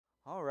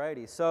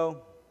Alrighty,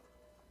 so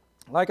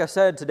like I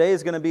said, today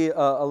is going to be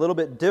a little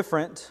bit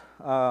different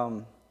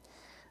than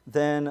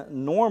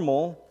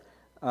normal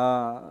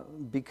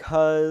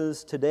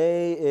because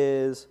today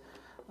is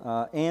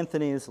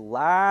Anthony's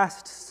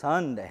last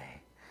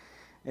Sunday.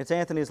 It's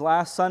Anthony's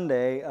last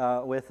Sunday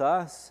with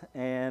us,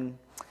 and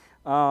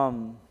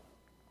so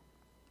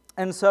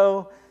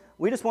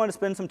we just wanted to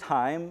spend some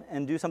time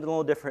and do something a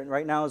little different.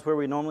 Right now is where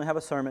we normally have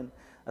a sermon.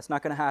 That's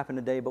not going to happen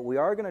today, but we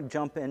are going to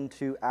jump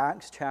into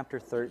Acts chapter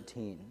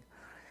 13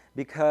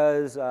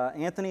 because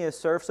Anthony has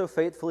served so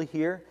faithfully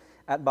here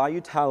at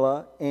Bayou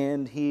Tala,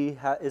 and he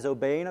is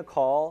obeying a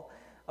call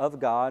of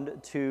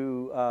God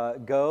to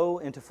go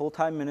into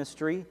full-time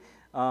ministry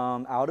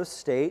out of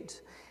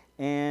state,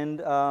 and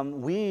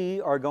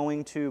we are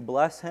going to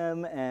bless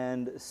him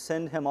and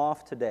send him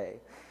off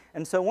today.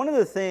 And so one of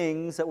the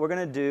things that we're going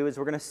to do is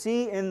we're going to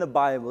see in the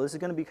Bible, this is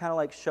going to be kind of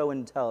like show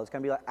and tell. It's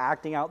going to be like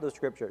acting out the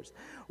scriptures.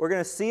 We're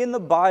going to see in the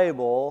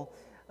Bible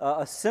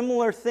a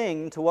similar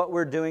thing to what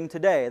we're doing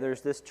today.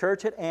 There's this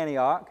church at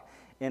Antioch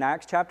in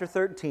Acts chapter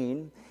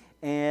 13,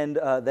 and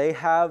they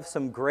have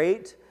some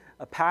great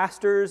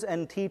pastors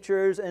and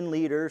teachers and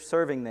leaders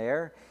serving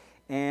there,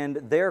 and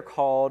they're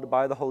called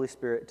by the Holy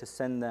Spirit to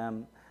send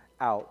them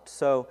out.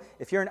 So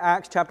if you're in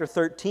Acts chapter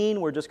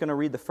 13, we're just going to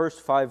read the first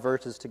 5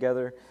 verses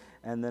together,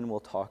 and then we'll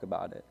talk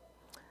about it.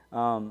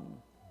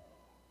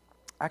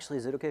 Actually,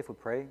 is it okay if we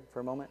pray for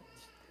a moment?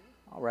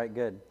 All right,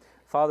 good.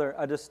 Father,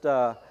 I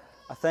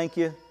thank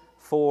you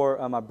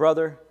for my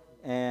brother,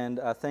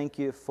 and I thank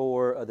you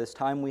for this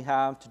time we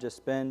have to just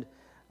spend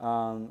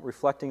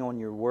reflecting on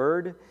your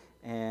word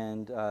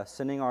and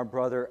sending our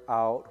brother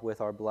out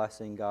with our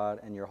blessing, God,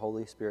 and your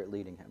Holy Spirit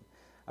leading him.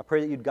 I pray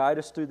that you'd guide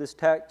us through this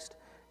text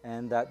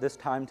and that this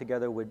time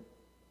together would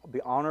be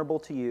honorable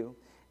to you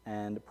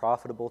and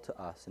profitable to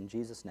us. In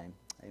Jesus' name,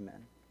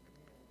 amen.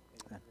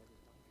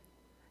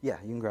 Yeah,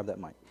 you can grab that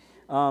mic.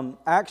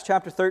 Acts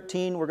chapter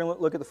 13, we're going to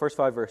look at the first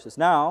 5 verses.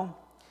 Now,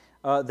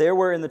 there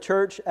were in the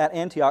church at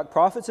Antioch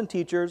prophets and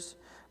teachers,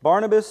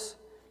 Barnabas,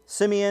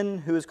 Simeon,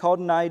 who is called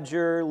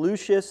Niger,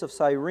 Lucius of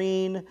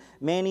Cyrene,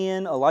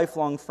 Manaen, a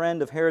lifelong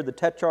friend of Herod the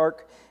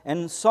Tetrarch,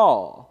 and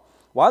Saul.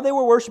 While they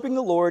were worshiping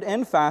the Lord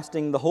and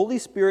fasting, the Holy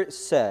Spirit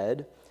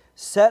said,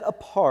 "Set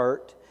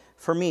apart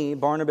for me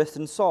Barnabas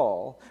and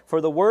Saul,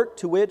 for the work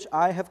to which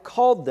I have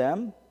called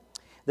them."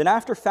 Then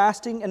after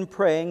fasting and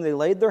praying, they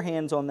laid their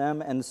hands on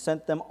them and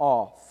sent them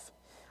off.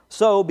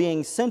 So,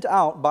 being sent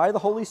out by the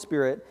Holy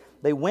Spirit,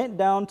 they went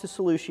down to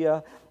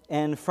Seleucia,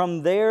 and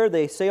from there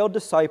they sailed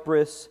to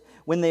Cyprus.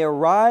 When they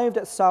arrived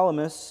at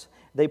Salamis,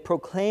 they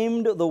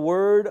proclaimed the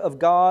word of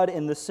God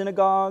in the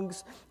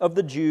synagogues of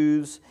the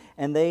Jews,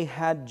 and they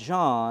had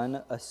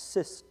John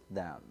assist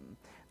them.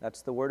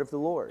 That's the word of the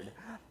Lord.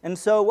 And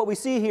so what we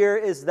see here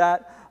is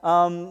that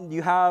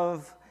you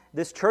have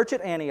this church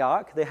at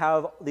Antioch. They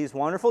have these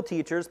wonderful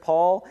teachers,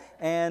 Paul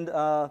and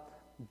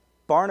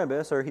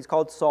Barnabas, or he's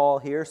called Saul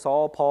here.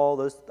 Saul, Paul,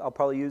 those I'll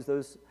probably use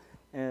those,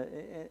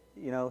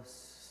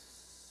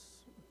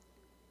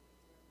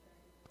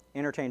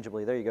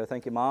 interchangeably. There you go.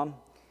 Thank you, Mom.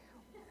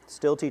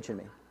 Still teaching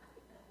me.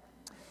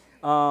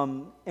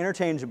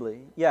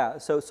 Interchangeably. Yeah,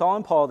 so Saul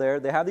and Paul there,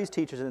 they have these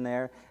teachers in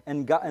there,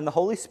 and the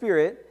Holy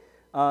Spirit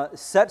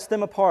sets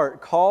them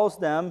apart, calls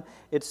them.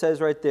 It says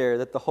right there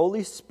that the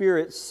Holy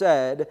Spirit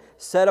said,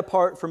 "Set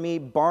apart for me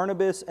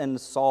Barnabas and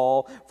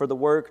Saul for the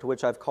work to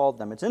which I've called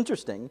them." It's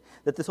interesting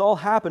that this all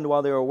happened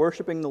while they were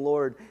worshiping the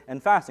Lord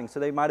and fasting. So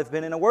they might have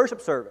been in a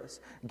worship service,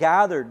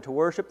 gathered to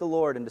worship the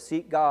Lord and to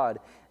seek God.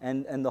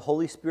 And the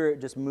Holy Spirit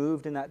just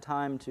moved in that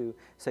time to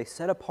say,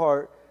 "Set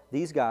apart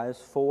these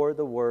guys for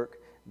the work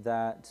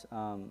that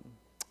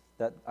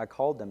I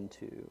called them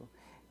to."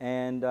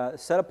 And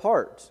set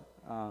apart.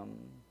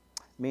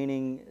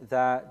 Meaning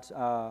that,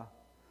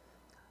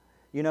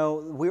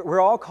 we're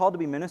all called to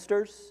be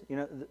ministers.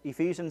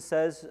 Ephesians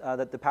says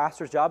that the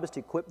pastor's job is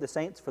to equip the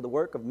saints for the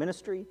work of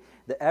ministry.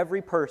 That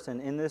every person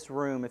in this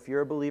room, if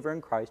you're a believer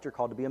in Christ, you're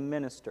called to be a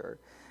minister.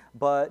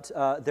 But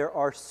there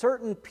are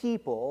certain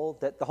people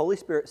that the Holy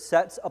Spirit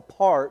sets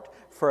apart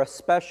for a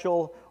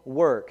special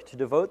work, to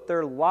devote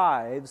their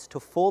lives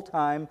to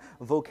full-time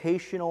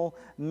vocational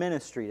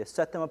ministry, to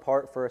set them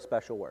apart for a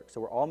special work.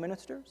 So we're all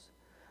ministers.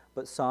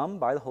 But some,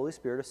 by the Holy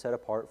Spirit, are set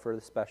apart for the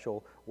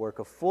special work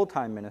of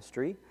full-time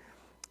ministry.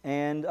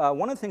 And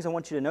one of the things I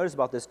want you to notice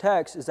about this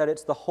text is that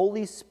it's the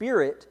Holy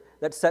Spirit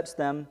that sets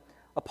them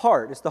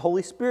apart. It's the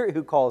Holy Spirit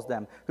who calls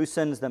them, who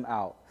sends them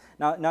out.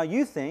 Now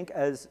you think,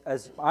 as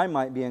I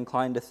might be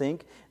inclined to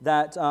think,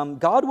 that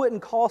God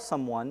wouldn't call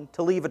someone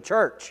to leave a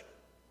church.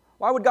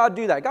 Why would God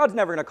do that? God's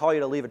never going to call you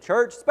to leave a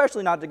church,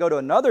 especially not to go to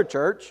another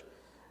church.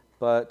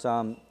 But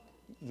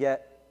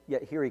yet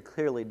here He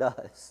clearly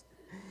does.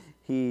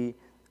 He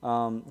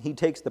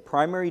takes the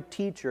primary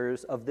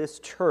teachers of this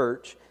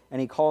church and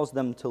He calls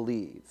them to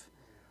leave.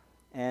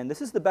 And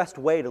this is the best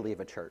way to leave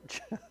a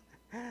church.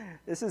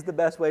 This is the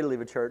best way to leave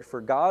a church,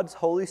 for God's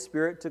Holy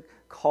Spirit to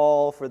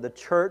call, for the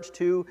church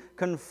to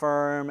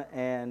confirm,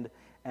 and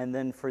and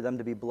then for them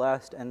to be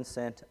blessed and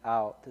sent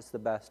out. It's the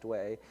best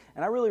way.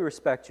 And I really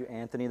respect you,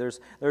 Anthony. There's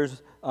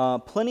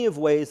plenty of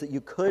ways that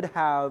you could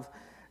have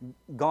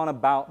gone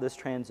about this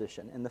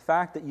transition. And the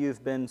fact that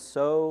you've been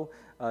so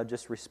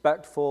just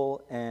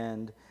respectful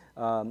and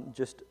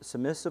just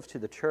submissive to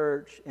the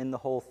church in the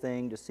whole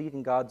thing, just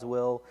seeking God's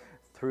will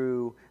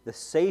through the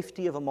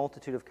safety of a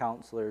multitude of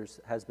counselors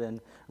has been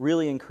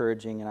really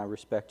encouraging, and I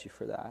respect you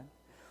for that.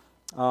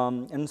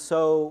 And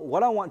so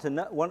what I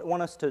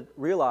want us to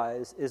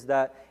realize is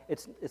that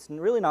it's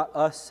really not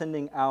us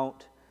sending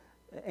out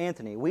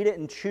Anthony. We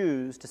didn't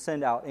choose to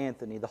send out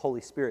Anthony. The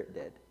Holy Spirit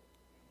did.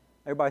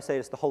 Everybody say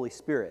it's the Holy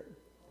Spirit.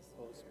 It's the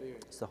Holy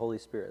Spirit. It's the Holy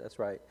Spirit, that's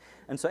right.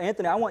 And so,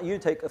 Anthony, I want you to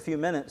take a few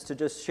minutes to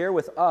just share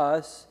with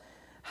us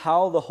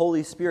how the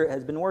Holy Spirit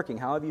has been working.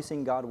 How have you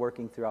seen God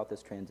working throughout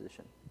this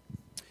transition?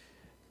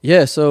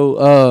 Yeah,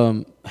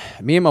 so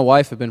me and my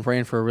wife have been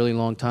praying for a really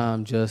long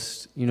time,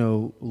 just,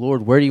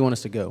 Lord, where do you want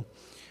us to go?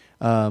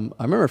 I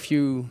remember a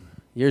few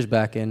years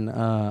back, and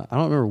I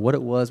don't remember what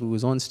it was, we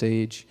was on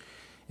stage,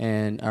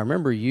 and I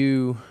remember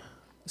you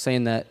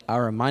saying that I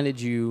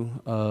reminded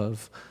you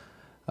of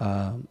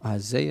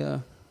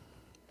Isaiah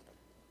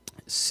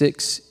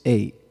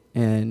 6:8,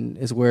 and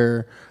is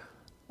where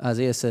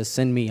Isaiah says,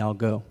 "Send me, I'll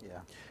go." Yeah.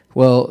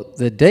 Well,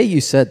 the day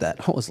you said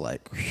that, I was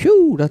like,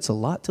 "Whew, that's a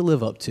lot to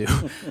live up to."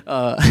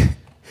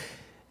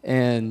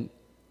 And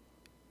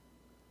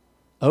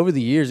over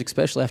the years,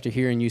 especially after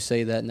hearing you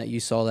say that and that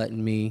you saw that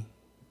in me,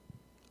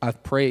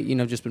 I've prayed,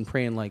 just been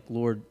praying like,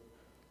 Lord,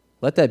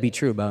 let that be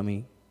true about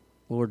me.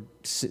 Lord,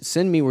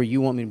 send me where you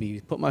want me to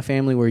be. Put my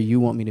family where you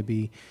want me to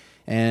be.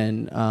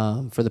 And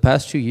for the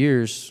past 2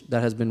 years,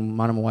 that has been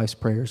mine and my wife's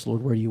prayers.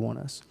 Lord, where do you want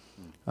us?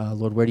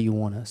 Lord, where do you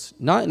want us?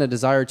 Not in a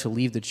desire to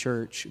leave the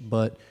church,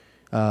 but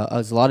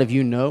as a lot of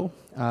you know,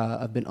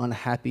 I've been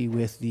unhappy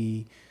with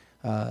the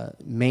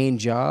main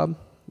job,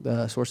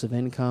 the source of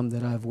income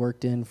that I've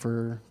worked in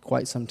for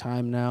quite some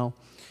time now.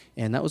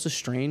 And that was a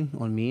strain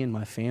on me and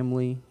my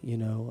family,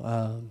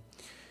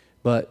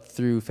 but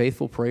through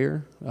faithful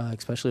prayer,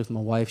 especially with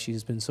my wife,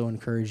 she's been so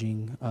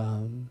encouraging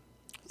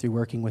through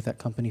working with that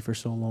company for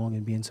so long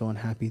and being so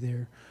unhappy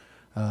there.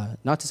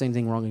 Not to say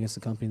anything wrong against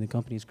the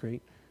company's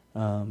great.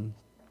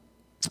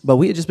 But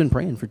we had just been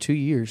praying for 2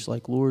 years,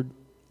 like, Lord,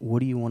 what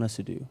do you want us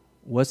to do?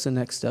 What's the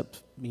next step?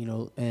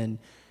 And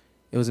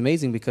it was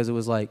amazing because it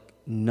was like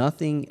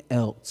nothing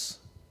else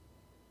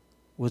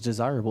was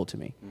desirable to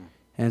me.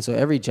 And so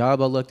every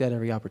job I looked at,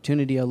 every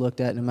opportunity I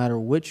looked at, no matter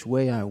which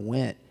way I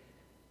went,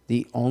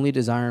 the only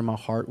desire in my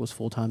heart was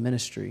full-time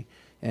ministry.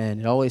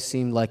 And it always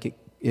seemed like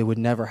it would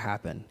never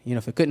happen.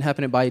 If it couldn't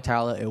happen at Bayou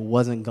Tala, it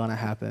wasn't going to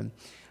happen.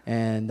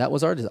 And that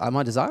was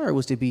my desire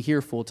was to be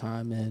here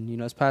full-time.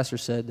 And, as Pastor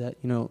said, that,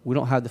 we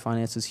don't have the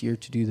finances here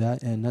to do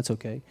that, and that's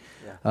okay.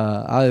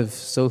 Yeah. I've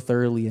so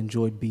thoroughly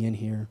enjoyed being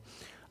here.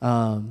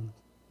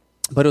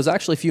 But it was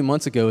actually a few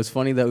months ago. It's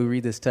funny that we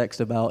read this text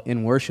about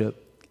in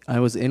worship. I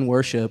was in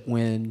worship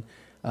when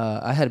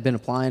I had been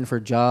applying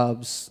for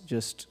jobs,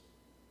 just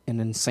an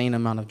insane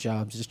amount of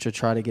jobs, just to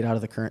try to get out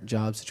of the current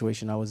job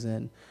situation I was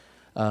in.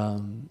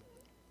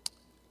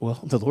 Well,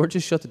 the Lord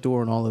just shut the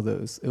door on all of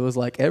those. It was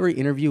like every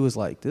interview was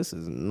like, this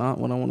is not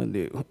what I want to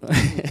do.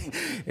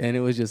 And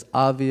it was just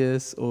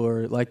obvious,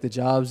 or like the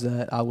jobs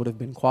that I would have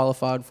been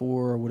qualified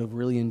for or would have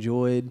really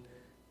enjoyed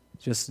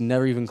just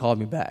never even called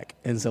me back.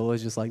 And so it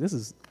was just like, this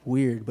is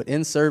weird. But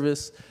in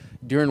service,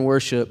 during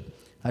worship,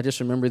 I just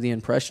remember the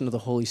impression of the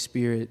Holy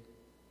Spirit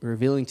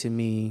revealing to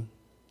me,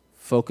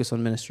 focus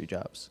on ministry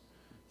jobs.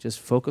 Just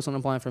focus on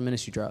applying for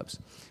ministry jobs.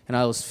 And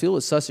I was filled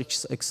with such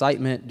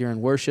excitement during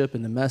worship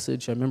and the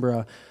message. I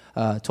remember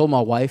I told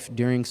my wife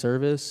during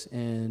service,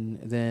 and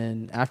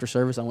then after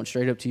service, I went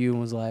straight up to you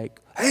and was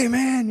like, hey,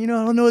 man, I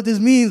don't know what this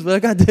means, but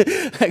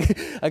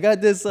I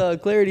got this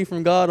clarity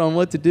from God on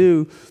what to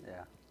do.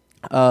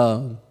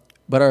 Yeah.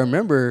 But I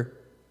remember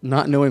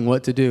not knowing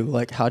what to do.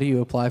 Like, how do you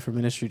apply for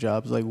ministry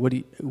jobs? Like,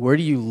 where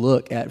do you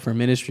look at for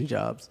ministry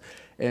jobs?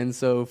 And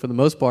so for the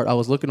most part, I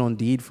was looking on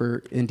Indeed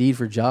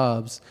for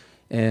jobs.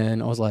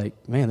 And I was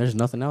like, man, there's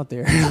nothing out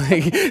there.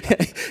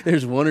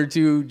 There's 1 or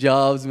 2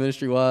 jobs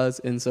ministry-wise.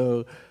 And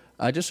so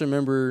I just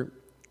remember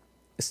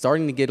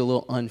starting to get a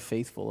little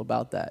unfaithful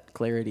about that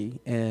clarity.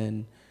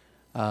 And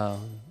I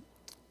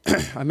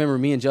remember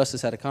me and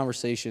Justice had a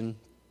conversation.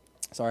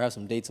 Sorry, I have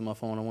some dates on my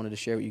phone I wanted to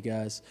share with you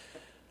guys.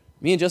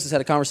 Me and Justice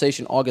had a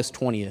conversation August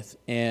 20th.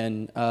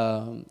 And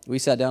we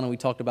sat down and we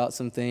talked about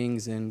some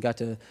things and got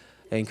to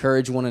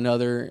encourage one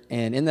another.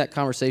 And in that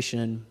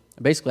conversation,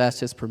 I basically asked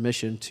his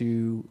permission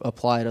to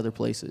apply at other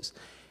places.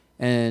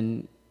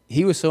 And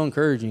he was so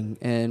encouraging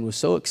and was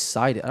so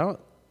excited. I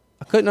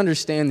couldn't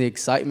understand the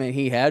excitement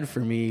he had for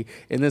me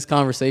in this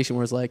conversation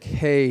where it's like,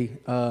 hey,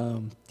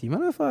 do you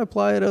mind if I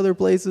apply at other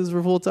places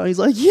for full time? He's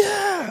like,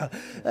 yeah,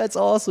 that's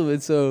awesome.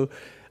 And so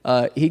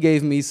he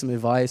gave me some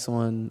advice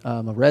on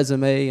a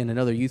resume, and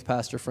another youth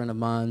pastor friend of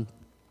mine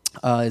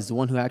is the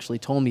one who actually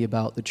told me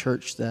about the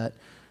church that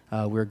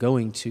we're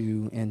going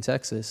to in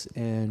Texas.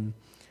 And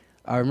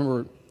I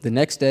remember the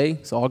next day,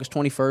 so August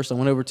 21st, I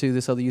went over to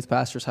this other youth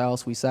pastor's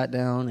house. We sat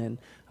down and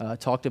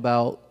talked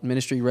about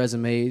ministry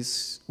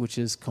resumes, which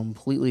is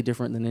completely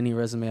different than any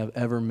resume I've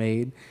ever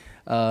made.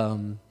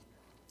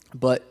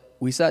 But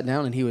we sat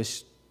down, and he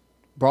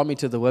brought me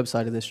to the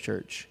website of this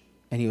church,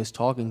 and he was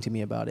talking to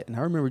me about it. And I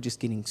remember just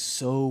getting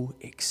so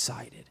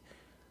excited.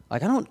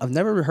 Like, I've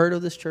never heard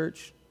of this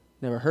church,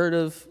 never heard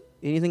of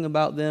anything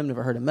about them,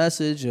 never heard a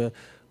message, a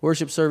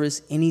worship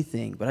service,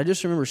 anything. But I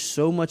just remember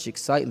so much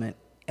excitement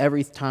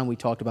every time we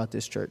talked about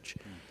this church.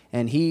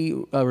 And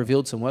he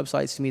revealed some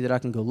websites to me that I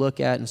can go look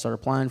at and start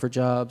applying for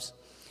jobs.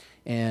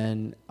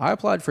 And I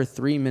applied for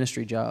 3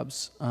 ministry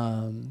jobs,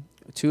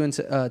 2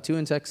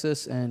 in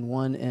Texas and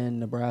 1 in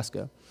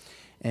Nebraska.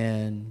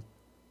 And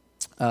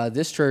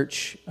this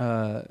church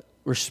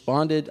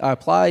responded. I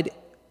applied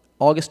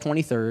August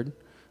 23rd.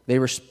 They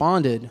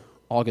responded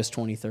August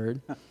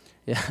 23rd.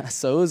 Yeah,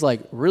 so it was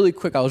like really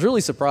quick. I was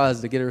really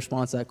surprised to get a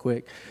response that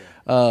quick.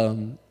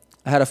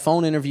 I had a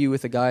phone interview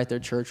with a guy at their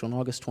church on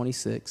August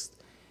 26th.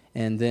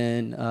 And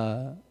then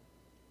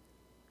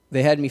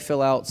they had me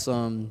fill out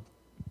some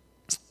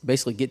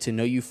basically get to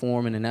know you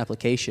form and an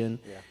application.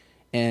 Yeah.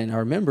 And I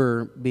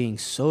remember being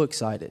so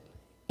excited.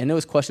 And there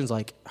was questions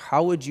like,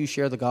 how would you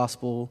share the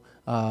gospel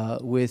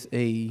with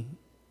a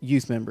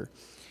youth member?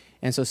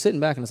 And so sitting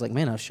back and it's like,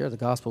 man, I've shared the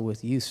gospel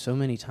with youth so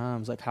many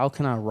times. Like, how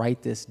can I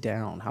write this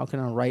down? How can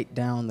I write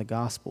down the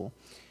gospel?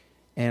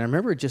 And I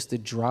remember just the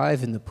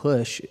drive and the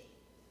push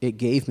it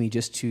gave me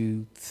just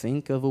to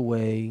think of a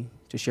way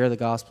to share the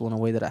gospel in a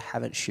way that I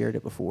haven't shared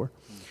it before.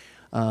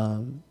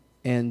 And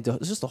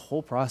just the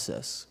whole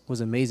process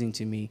was amazing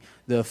to me.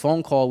 The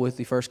phone call with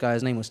the first guy,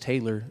 his name was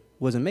Taylor,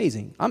 was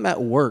amazing. I'm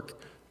at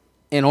work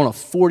and on a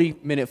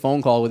 40-minute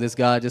phone call with this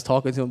guy, just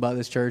talking to him about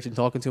this church and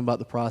talking to him about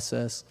the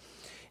process.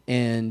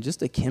 And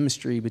just the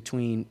chemistry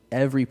between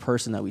every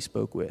person that we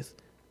spoke with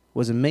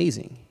was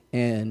amazing.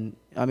 And,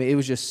 I mean, it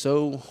was just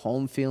so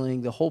home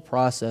feeling. The whole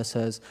process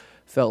has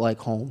felt like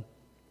home.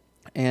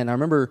 And I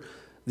remember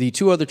the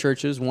 2 other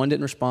churches, one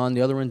didn't respond,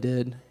 the other one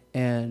did.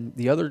 And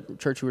the other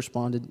church who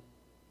responded,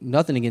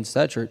 nothing against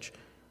that church,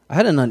 I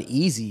had an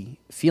uneasy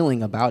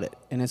feeling about it.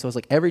 And so it's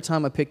like every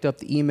time I picked up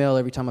the email,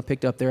 every time I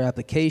picked up their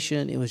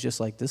application, it was just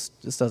like, this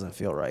doesn't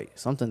feel right.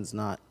 Something's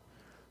not.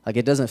 Like,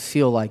 it doesn't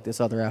feel like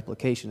this other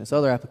application. This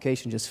other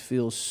application just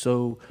feels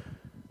so,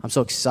 I'm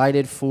so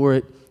excited for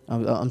it.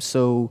 I'm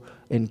so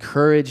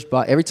encouraged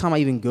by every time I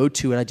even go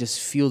to it, I just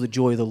feel the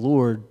joy of the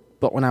Lord.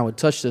 But when I would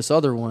touch this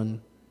other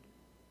one,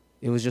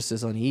 it was just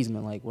this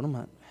uneasement, like, what am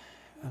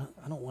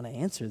I don't want to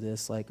answer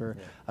this, like, or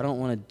I don't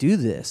want to do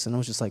this. And I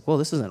was just like, well,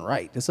 this isn't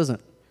right. This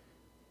doesn't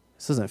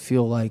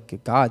feel like a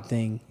God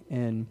thing.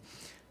 And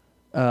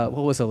what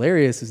was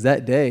hilarious is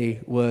that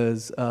day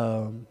was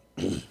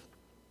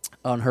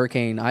on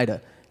Hurricane Ida.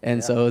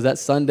 And so it was that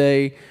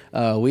Sunday,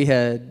 we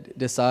had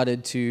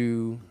decided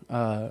to,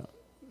 I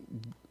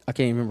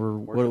can't remember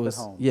what it was.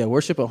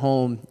 Worship at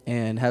home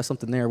and have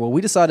something there. Well,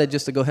 we decided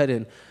just to go ahead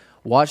and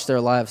watch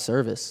their live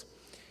service.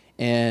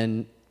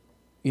 And,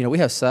 you know, we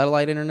have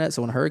satellite internet,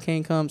 so when a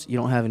hurricane comes, you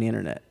don't have any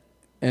internet.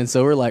 And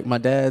so we're like, my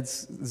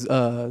dad's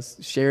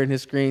sharing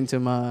his screen to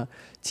my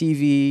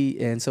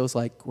TV, and so it's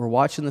like we're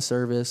watching the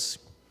service,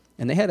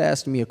 and they had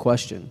asked me a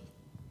question.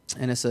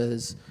 And it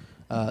says,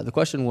 the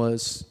question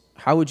was,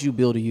 how would you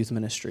build a youth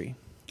ministry?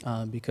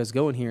 Because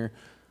going here,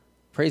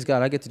 praise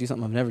God, I get to do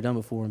something I've never done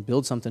before and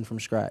build something from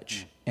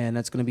scratch. And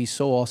that's going to be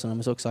so awesome.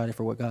 I'm so excited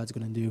for what God's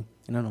going to do.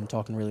 And I know I'm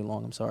talking really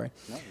long. I'm sorry.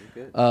 No,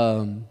 you're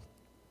good.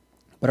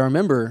 But I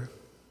remember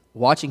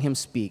watching him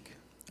speak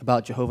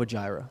about Jehovah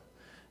Jireh,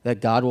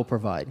 that God will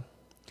provide.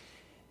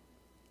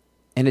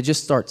 And it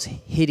just starts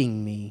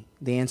hitting me,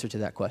 the answer to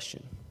that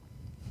question.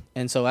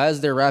 And so as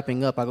they're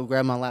wrapping up, I go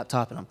grab my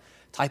laptop and I'm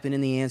typing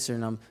in the answer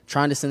and I'm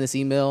trying to send this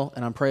email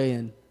and I'm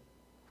praying,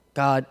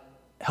 God,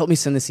 help me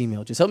send this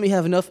email. Just help me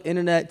have enough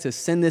internet to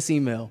send this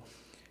email.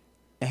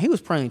 And he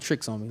was playing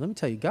tricks on me. Let me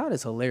tell you, God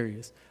is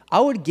hilarious. I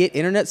would get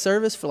internet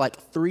service for like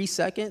 3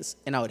 seconds,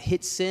 and I would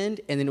hit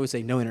send, and then it would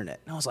say no internet.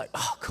 And I was like,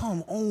 oh,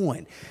 come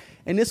on.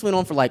 And this went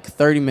on for like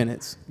 30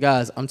 minutes.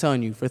 Guys, I'm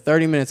telling you, for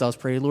 30 minutes I was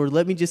praying, Lord,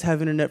 let me just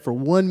have internet for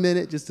 1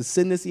 minute just to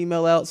send this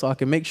email out so I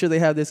can make sure they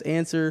have this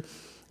answer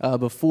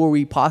before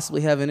we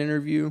possibly have an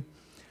interview.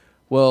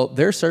 Well,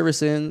 their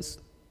service ends,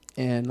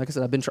 and like I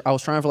said, I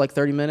was trying for like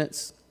 30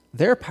 minutes.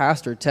 Their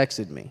pastor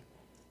texted me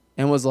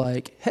and was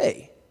like,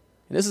 hey,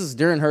 and this is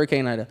during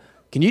Hurricane Ida,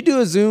 can you do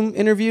a Zoom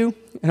interview?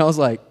 And I was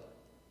like,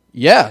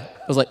 yeah.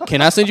 I was like,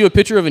 can I send you a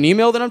picture of an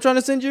email that I'm trying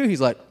to send you?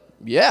 He's like,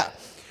 yeah.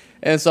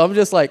 And so I'm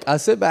just like, I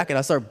sit back and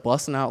I start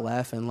busting out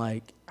laughing,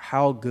 like,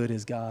 how good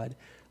is God?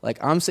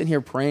 Like, I'm sitting here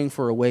praying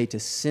for a way to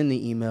send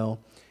the email.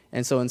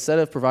 And so instead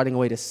of providing a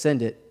way to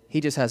send it, he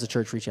just has the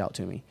church reach out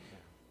to me.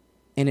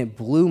 And it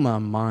blew my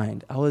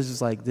mind. I was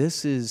just like,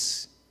 this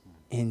is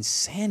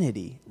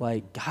insanity.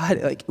 Like,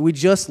 God, like, we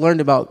just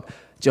learned about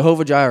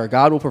Jehovah Jireh,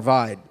 God will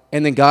provide.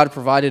 And then God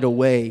provided a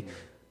way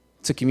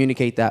to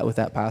communicate that with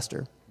that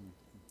pastor.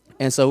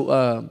 And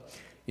so,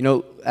 you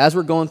know, as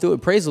we're going through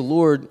it, praise the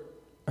Lord,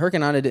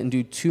 Hurricane Ida didn't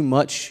do too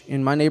much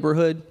in my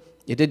neighborhood.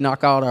 It did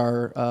knock out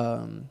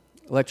our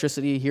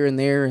electricity here and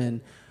there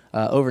and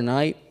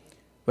overnight.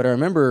 But I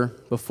remember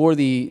before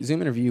the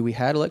Zoom interview, we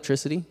had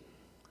electricity.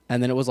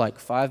 And then it was like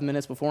 5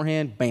 minutes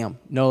beforehand, bam,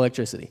 no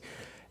electricity.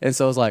 And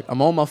so I was like,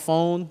 I'm on my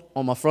phone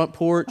on my front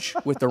porch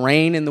with the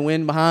rain and the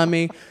wind behind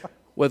me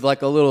with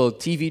like a little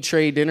TV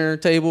tray dinner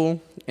table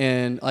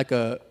and like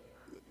a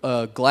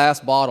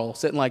glass bottle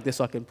sitting like this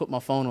so I can put my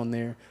phone on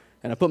there.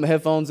 And I put my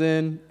headphones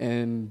in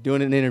and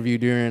doing an interview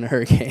during a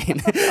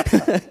hurricane.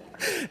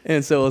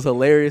 And so it was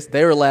hilarious.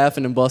 They were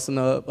laughing and busting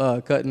up,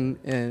 cutting.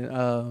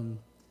 And,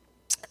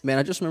 man,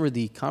 I just remember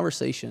the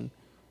conversation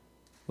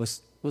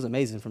was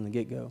amazing from the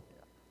get-go.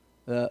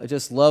 I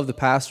just love the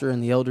pastor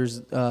and the elders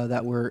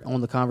that were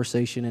on the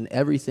conversation and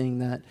everything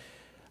that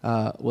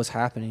was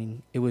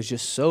happening. It was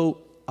just so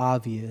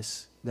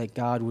obvious that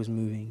God was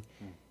moving.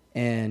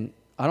 And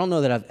I don't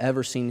know that I've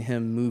ever seen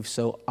him move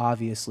so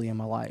obviously in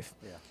my life.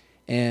 Yeah.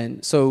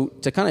 And so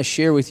to kind of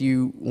share with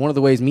you one of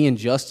the ways me and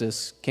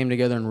Justice came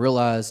together and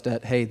realized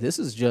that, hey, this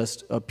is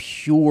just a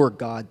pure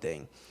God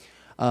thing.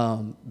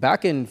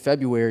 Back in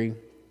February,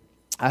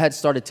 I had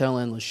started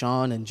telling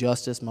LaShawn and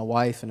Justice, my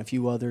wife, and a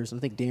few others, and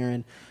I think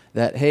Darren,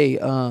 that, hey,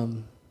 I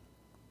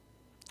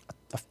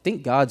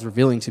think God's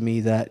revealing to me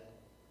that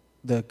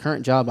the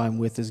current job I'm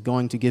with is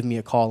going to give me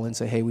a call and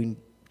say, hey, we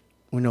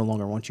no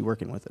longer want you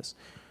working with us.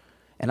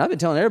 And I've been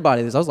telling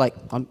everybody this. I was like,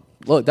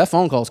 look, that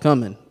phone call's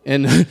coming.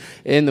 And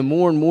the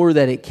more and more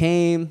that it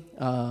came,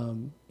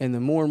 and the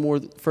more and more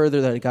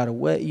further that it got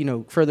away,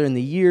 further in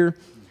the year,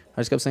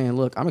 I just kept saying,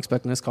 look, I'm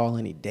expecting this call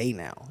any day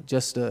now.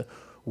 Just the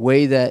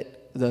way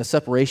that the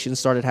separation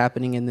started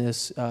happening in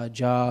this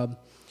job.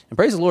 And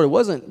praise the Lord, it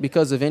wasn't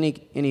because of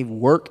any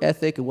work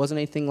ethic. It wasn't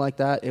anything like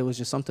that. It was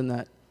just something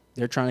that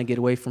they're trying to get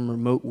away from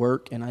remote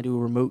work, and I do a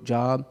remote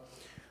job.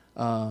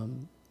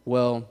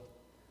 Well,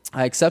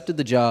 I accepted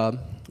the job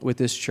with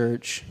this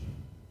church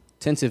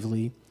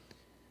tentatively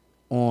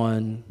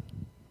on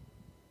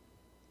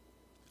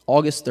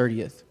August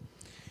 30th.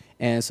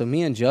 And so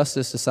me and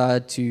Justice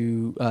decided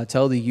to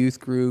tell the youth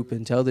group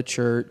and tell the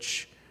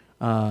church,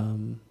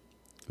 man,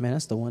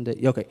 that's the one day.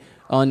 Okay,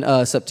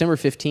 on September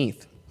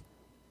 15th.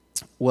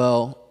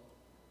 Well,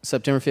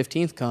 September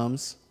 15th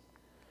comes,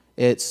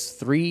 it's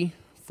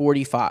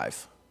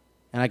 3:45,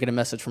 and I get a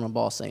message from my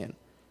boss saying,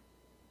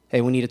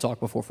 hey, we need to talk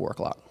before 4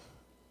 o'clock.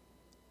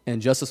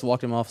 And Justice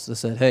walked in my office and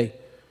said, hey,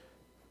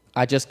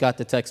 I just got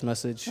the text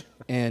message,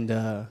 and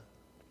they're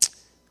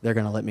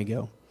going to let me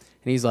go.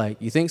 And he's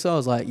like, you think so? I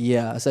was like,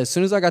 yeah. I said, as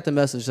soon as I got the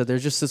message, that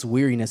there's just this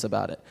weariness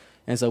about it.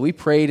 And so we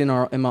prayed in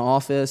my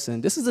office,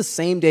 and this is the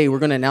same day we're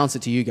going to announce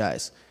it to you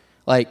guys.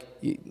 Like,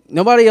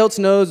 nobody else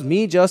knows,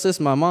 me, Justice,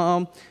 my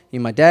mom,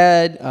 my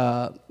dad,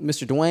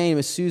 Mr. Dwayne,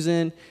 Miss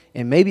Susan,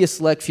 and maybe a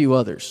select few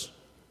others.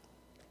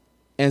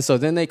 And so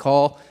then they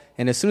call,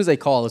 and as soon as they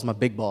call, it was my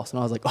big boss. And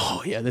I was like,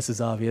 oh, yeah, this is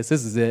obvious.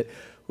 This is it.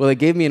 Well, they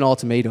gave me an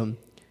ultimatum,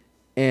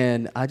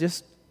 and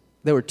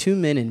there were two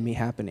men in me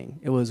happening.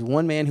 It was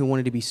one man who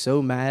wanted to be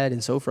so mad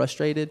and so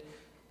frustrated,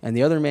 and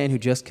the other man who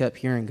just kept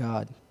hearing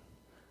God.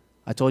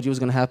 I told you it was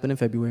going to happen in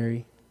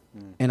February,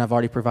 and I've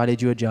already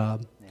provided you a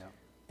job.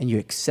 And you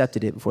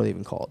accepted it before they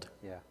even called.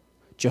 Yeah.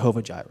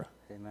 Jehovah Jireh.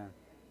 Amen.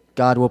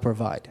 God will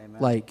provide.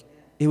 Amen. Like,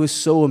 it was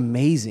so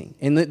amazing.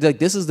 And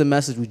this is the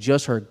message we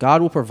just heard.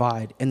 God will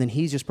provide, and then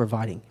he's just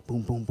providing.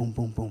 Boom, boom, boom,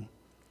 boom, boom.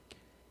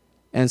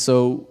 And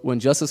so when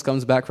Justice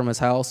comes back from his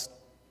house,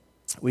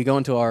 we go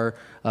into our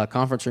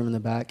conference room in the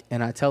back,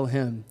 and I tell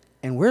him,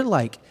 and we're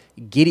like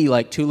giddy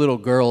like two little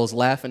girls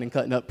laughing and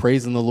cutting up,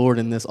 praising the Lord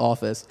in this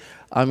office.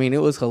 I mean,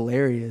 it was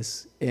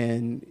hilarious.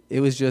 And it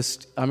was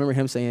just, I remember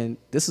him saying,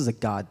 this is a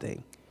God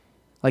thing.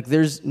 Like,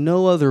 there's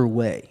no other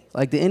way.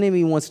 Like, the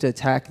enemy wants to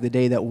attack the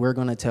day that we're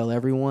going to tell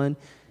everyone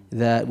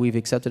that we've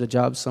accepted a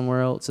job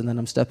somewhere else and then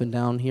I'm stepping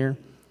down here.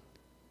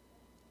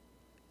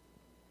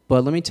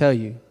 But let me tell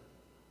you,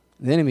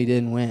 the enemy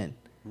didn't win.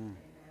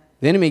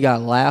 The enemy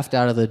got laughed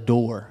out of the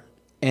door.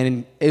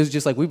 And it was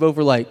just like, we both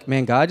were like,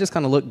 man, God just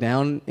kind of looked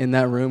down in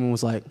that room and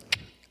was like,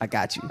 I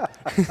got you.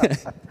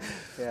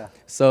 Yeah.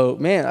 So,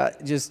 man,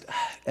 just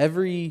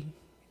every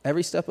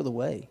step of the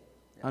way.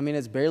 I mean,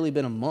 it's barely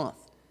been a month.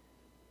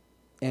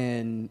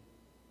 And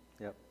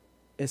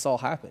it's all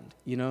happened,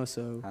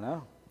 so. I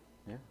know,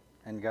 yeah.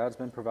 And God's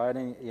been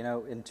providing,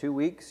 in 2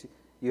 weeks,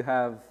 you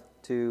have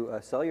to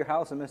sell your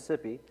house in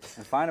Mississippi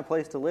and find a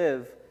place to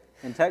live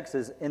in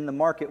Texas in the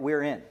market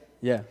we're in.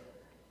 Yeah.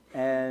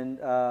 And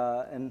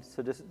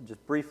so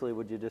just briefly,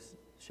 would you just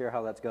share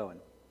how that's going?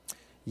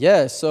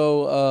 Yeah,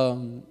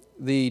 so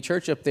the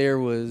church up there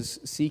was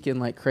seeking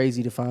like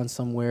crazy to find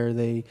somewhere.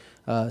 They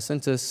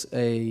sent us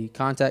a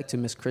contact to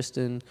Miss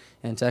Kristen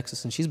in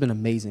Texas, and she's been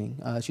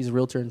amazing. She's a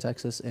realtor in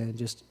Texas, and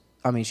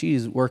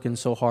she's working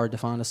so hard to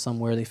find us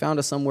somewhere. They found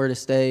us somewhere to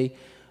stay,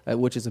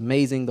 which is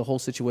amazing, the whole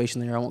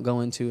situation there. I won't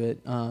go into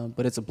it,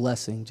 but it's a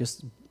blessing.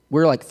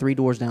 We're like 3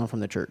 doors down from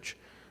the church.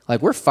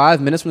 Like, we're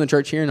 5 minutes from the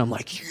church here, and I'm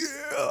like,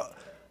 yeah!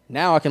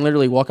 Now I can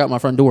literally walk out my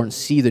front door and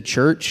see the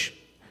church.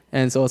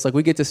 And so it's like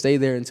we get to stay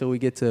there until we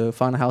get to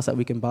find a house that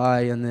we can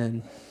buy. And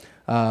then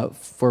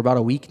for about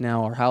a week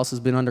now. Our house has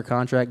been under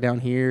contract down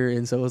here,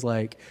 and so it was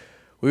like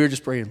we were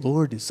just praying,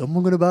 Lord, is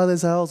someone going to buy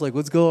this house? Like,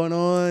 what's going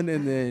on?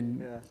 And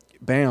then,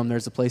 bam,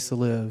 there's a place to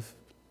live.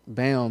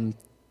 Bam,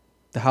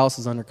 the house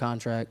is under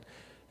contract.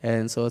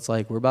 And so it's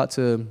like we're about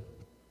to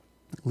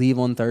leave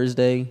on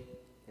Thursday,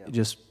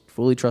 just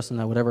fully trusting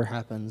that whatever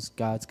happens,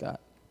 God's got.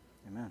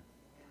 Amen.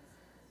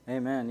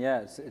 Amen.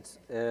 Yeah,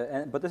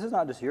 but this is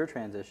not just your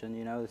transition.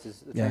 You know, this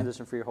is a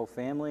transition for your whole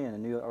family and a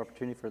new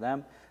opportunity for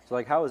them. So,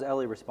 like, how has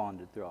Ellie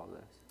responded through all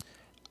this?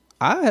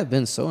 I have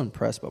been so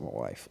impressed by my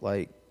wife.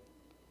 Like,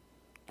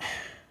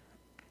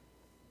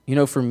 you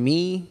know, for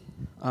me,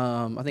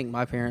 I think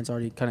my parents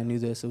already kind of knew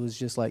this. It was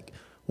just like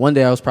one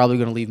day I was probably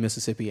going to leave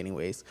Mississippi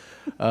anyways.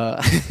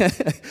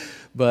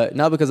 But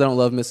not because I don't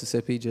love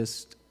Mississippi,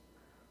 just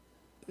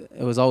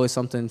it was always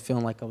something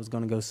feeling like I was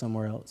going to go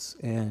somewhere else.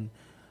 And,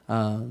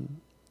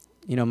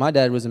 you know, my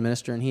dad was a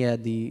minister, and he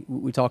had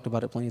we talked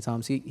about it plenty of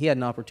times. He had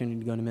an opportunity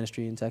to go into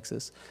ministry in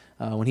Texas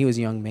when he was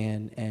a young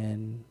man,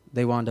 and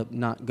they wound up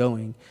not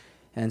going.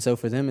 And so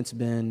for them, it's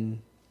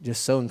been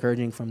just so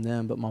encouraging from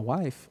them. But my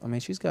wife, I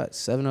mean, she's got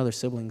 7 other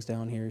siblings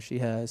down here. She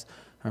has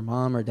her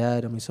mom, her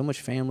dad, I mean, so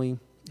much family.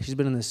 She's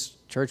been in this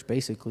church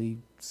basically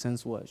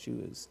since what? She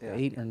was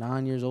 8 or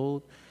 9 years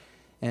old.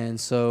 And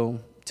so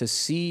to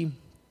see,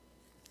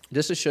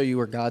 just to show you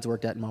where God's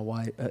worked at in my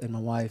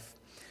wife,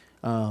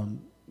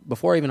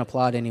 before I even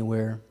applied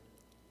anywhere,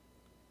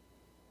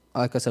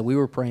 like I said, we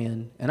were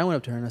praying, and I went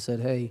up to her and I said,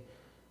 hey,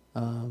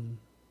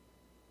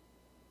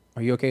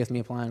 are you okay with me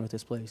applying with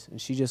this place? And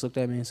she just looked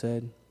at me and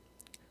said,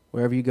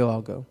 wherever you go,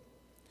 I'll go.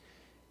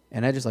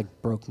 And that just like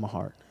broke my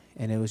heart.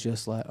 And it was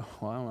just like,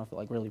 oh, I don't know if it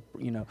like really,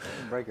 you know. It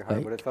didn't break your heart,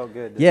 like, but it felt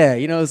good. Yeah,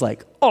 you know, it was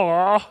like,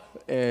 oh.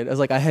 And I was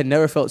like, I had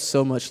never felt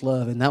so much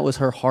love. And that was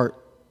her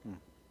heart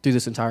through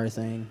this entire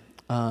thing.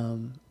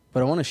 But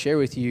I want to share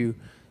with you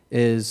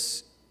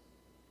is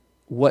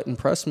what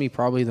impressed me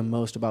probably the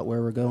most about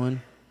where we're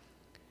going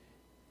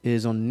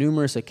is on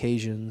numerous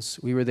occasions.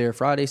 We were there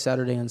Friday,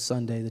 Saturday, and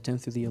Sunday, the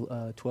 10th through the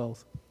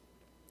 12th.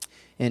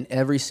 And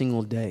every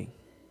single day,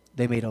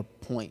 they made a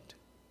point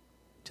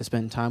to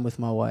spend time with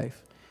my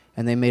wife.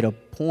 And they made a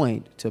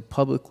point to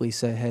publicly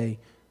say, hey,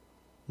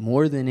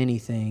 more than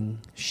anything,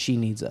 she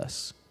needs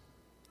us.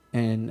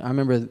 And I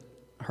remember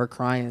her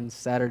crying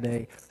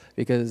Saturday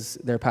because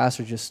their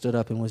pastor just stood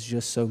up and was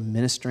just so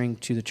ministering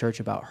to the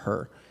church about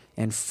her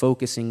and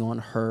focusing on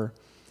her.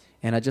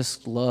 And I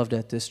just loved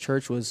that this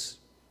church was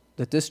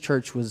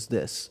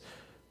this.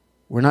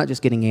 We're not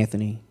just getting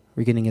Anthony,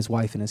 we're getting his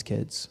wife and his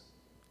kids.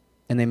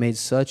 And they made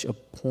such a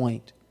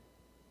point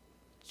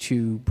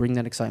to bring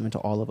that excitement to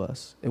all of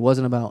us. It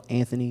wasn't about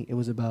Anthony, it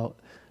was about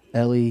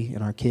Ellie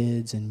and our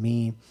kids and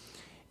me.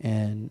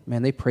 And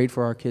man, they prayed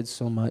for our kids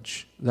so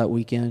much that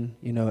weekend.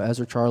 You know,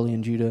 Ezra, Charlie,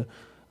 and Judah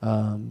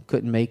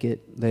couldn't make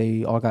it.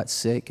 They all got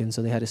sick, and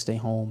so they had to stay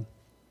home.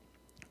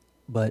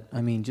 But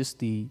I mean, just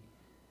the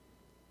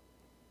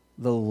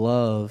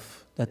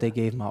love that they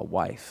gave my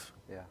wife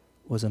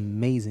was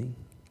amazing.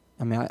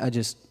 I mean,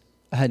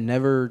 I had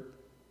never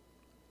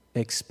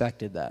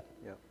expected that.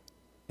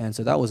 And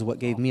so that was what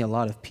gave me a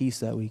lot of peace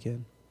that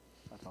weekend.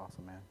 That's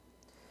awesome, man.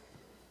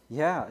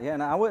 Yeah,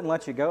 and I wouldn't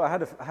let you go. I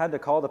had to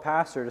call the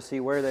pastor to see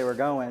where they were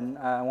going.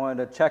 I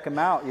wanted to check them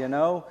out, you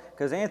know,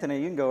 because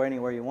Anthony, you can go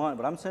anywhere you want,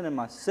 but I'm sending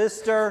my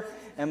sister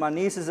and my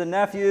nieces and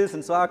nephews,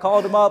 and so I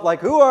called them up, like,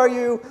 who are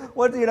you?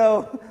 What, you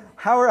know,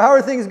 how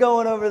are things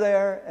going over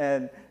there?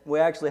 And we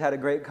actually had a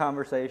great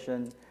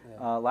conversation,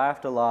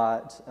 laughed a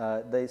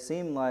lot. They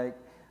seemed like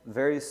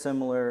very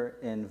similar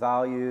in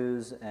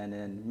values and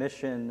in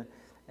mission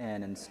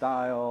and in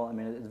style. I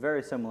mean, it's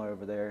very similar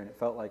over there, and it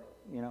felt like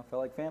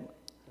family.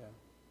 Yeah.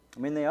 I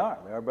mean, they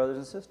are brothers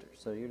and sisters,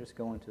 so you're just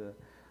going to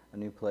a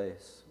new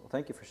place. Well,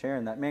 thank you for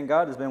sharing that. Man,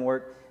 God has been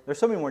there's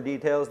so many more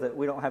details that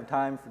we don't have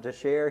time to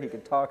share. He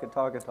could talk and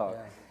talk and talk.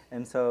 Yeah.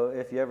 And so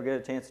if you ever get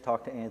a chance to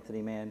talk to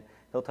Anthony, man,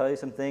 he'll tell you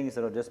some things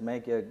that'll just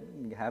make you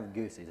have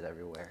goosies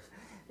everywhere.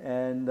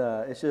 And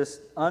it's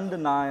just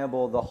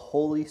undeniable, the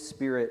Holy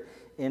Spirit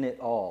in it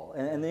all.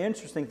 And the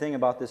interesting thing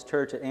about this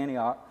church at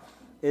Antioch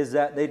is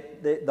that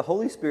the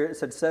Holy Spirit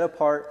said set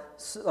apart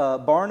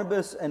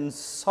Barnabas and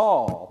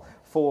Saul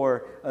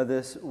for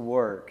this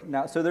work.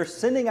 Now, so they're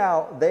sending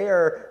out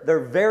their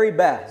very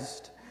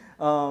best.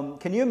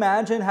 Can you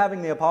imagine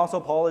having the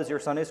Apostle Paul as your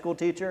Sunday school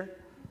teacher?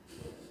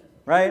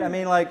 Right? I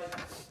mean, like,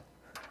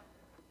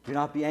 do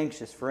not be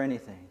anxious for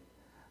anything,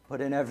 but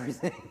in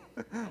everything,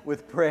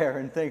 with prayer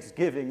and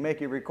thanksgiving,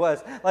 make your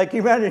requests. Like, can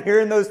you imagine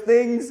hearing those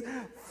things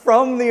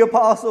from the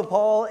Apostle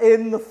Paul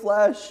in the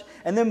flesh?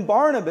 And then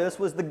Barnabas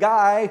was the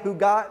guy who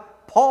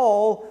got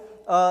Paul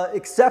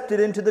accepted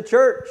into the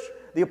church.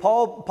 The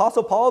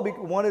Apostle Paul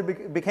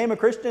became a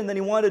Christian, then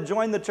he wanted to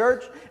join the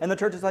church, and the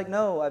church is like,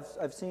 no,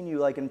 I've seen you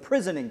like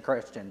imprisoning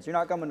Christians. You're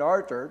not coming to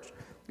our church.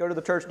 Go to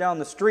the church down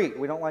the street.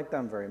 We don't like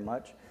them very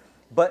much.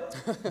 But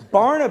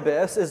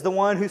Barnabas is the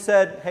one who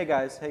said, hey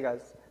guys,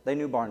 they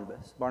knew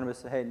Barnabas. Barnabas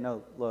said, hey,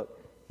 no,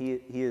 look, he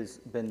has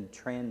been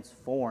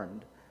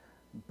transformed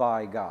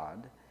by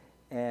God.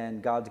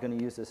 And God's going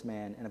to use this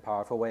man in a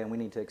powerful way, and we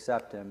need to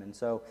accept him. And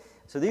so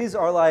So these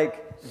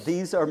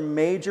are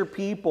major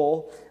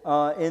people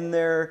in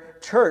their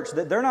church.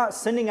 That they're not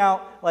sending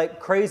out like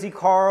Crazy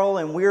Carl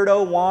and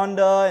Weirdo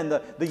Wanda and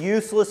the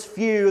useless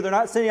few. They're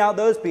not sending out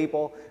those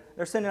people.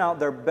 They're sending out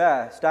their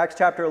best. Acts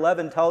chapter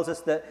 11 tells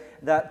us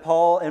that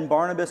Paul and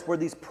Barnabas were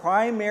these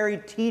primary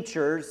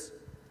teachers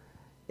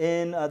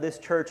in this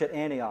church at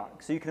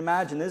Antioch. So you can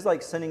imagine this is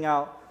like sending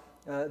out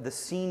the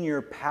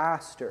senior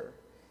pastor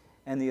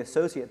and the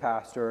associate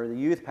pastor or the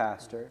youth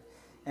pastor.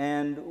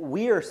 And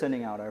we are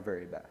sending out our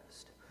very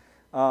best.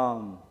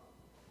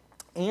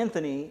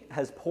 Anthony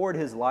has poured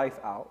his life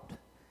out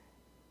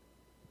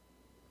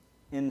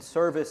in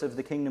service of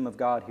the kingdom of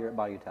God here at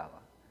Bayou Tala.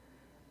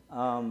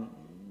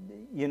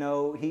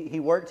 He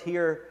worked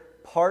here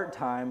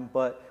part-time,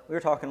 but we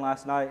were talking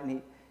last night,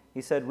 and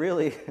he said,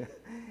 really,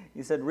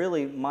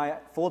 my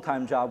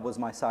full-time job was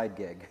my side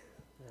gig.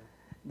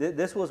 Yeah.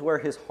 This was where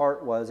his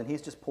heart was, and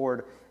he's just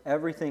poured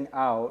everything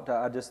out.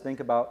 I just think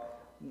about,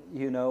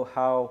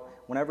 how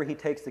whenever he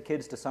takes the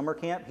kids to summer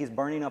camp, he's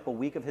burning up a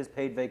week of his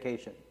paid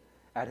vacation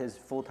at his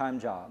full-time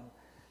job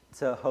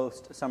to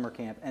host summer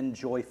camp, and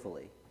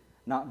joyfully,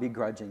 not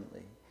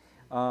begrudgingly.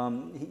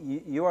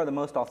 You are the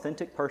most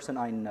authentic person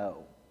I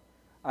know.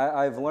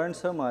 I've learned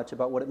so much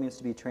about what it means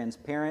to be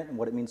transparent and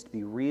what it means to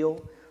be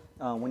real.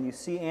 When you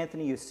see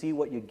Anthony, you see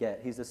what you get.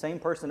 He's the same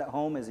person at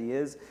home as he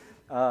is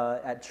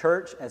at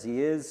church, as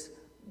he is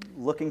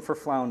looking for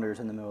flounders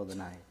in the middle of the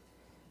night.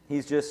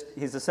 He's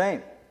the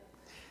same.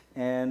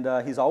 And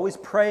he's always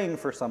praying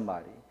for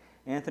somebody.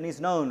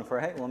 Anthony's known for,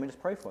 hey, let me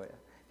just pray for you.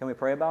 Can we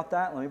pray about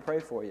that? Let me pray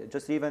for you.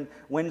 Just even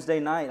Wednesday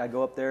night, I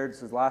go up there.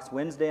 This is last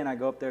Wednesday, and I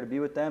go up there to be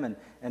with them.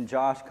 And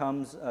Josh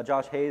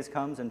Hayes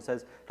comes and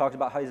talks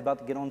about how he's about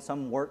to get on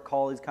some work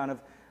call. He's kind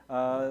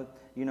of,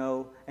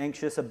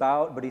 anxious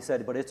about, but he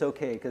said, but it's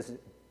okay because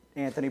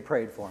Anthony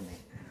prayed for me.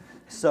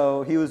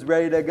 So he was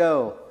ready to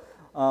go.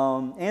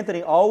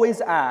 Anthony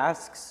always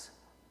asks,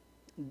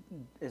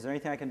 is there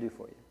anything I can do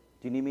for you?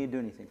 Do you need me to do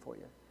anything for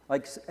you?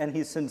 And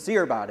he's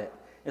sincere about it.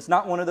 It's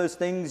not one of those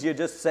things you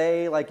just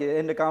say, like you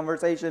end a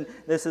conversation.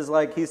 This is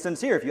like he's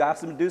sincere. If you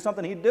ask him to do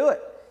something, he'd do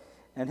it.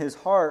 And his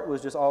heart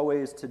was just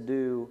always to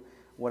do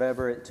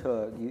whatever it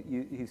took.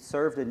 He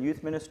served in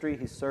youth ministry.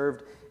 He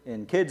served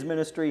in kids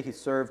ministry. He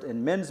served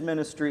in men's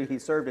ministry. He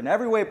served in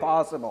every way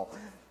possible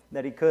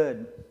that he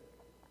could,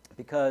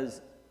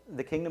 because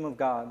the kingdom of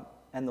God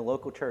and the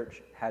local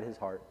church had his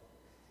heart.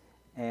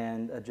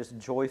 And just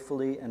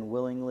joyfully and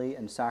willingly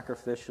and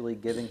sacrificially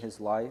giving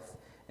his life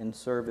in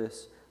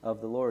service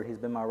of the Lord. He's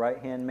been my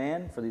right-hand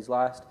man for these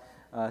last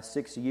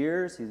 6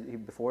 years.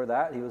 Before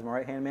that, he was my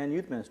right-hand man in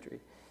youth ministry.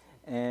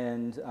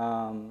 And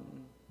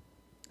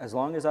as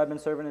long as I've been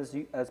serving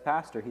as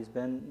pastor, he's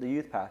been the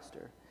youth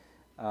pastor.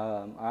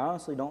 I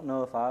honestly don't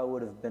know if I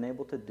would have been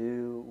able to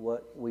do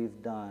what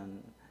we've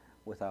done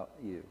without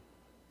you.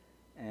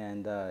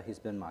 And he's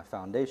been my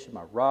foundation,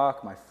 my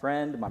rock, my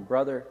friend, my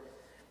brother,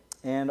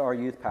 and our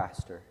youth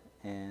pastor.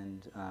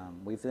 And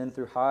we've been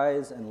through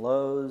highs and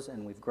lows,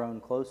 and we've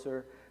grown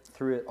closer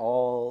through it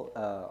all.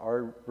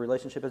 Our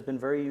relationship has been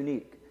very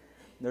unique.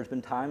 There's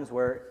been times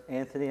where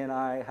Anthony and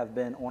I have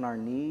been on our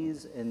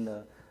knees in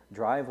the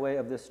driveway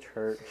of this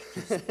church,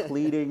 just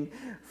pleading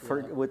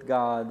with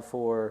God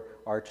for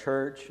our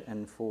church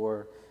and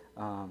for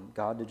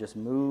God to just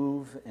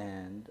move,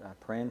 and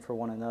praying for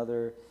one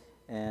another.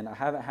 And I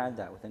haven't had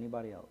that with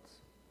anybody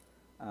else.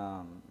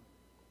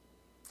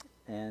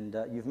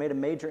 You've made a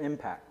major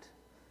impact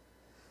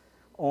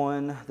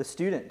on the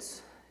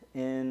students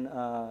in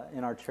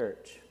our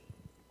church.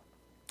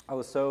 I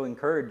was so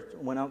encouraged,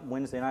 went up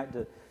Wednesday night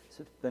to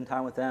spend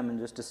time with them and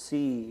just to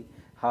see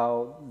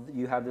how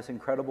you have this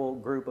incredible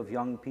group of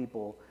young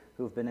people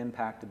who have been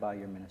impacted by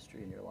your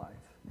ministry in your life.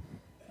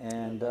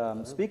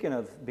 And speaking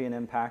of being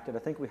impacted, I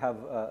think we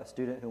have a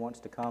student who wants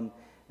to come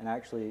and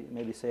actually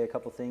maybe say a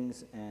couple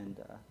things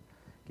and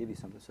give you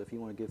something. So if you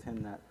want to give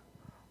him that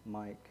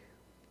mic.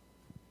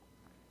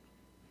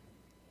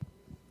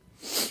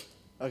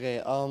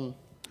 Okay,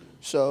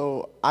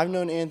 so I've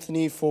known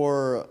Anthony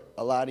for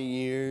a lot of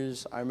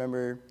years. I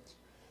remember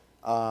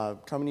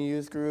coming to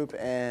youth group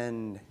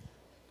and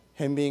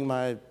him being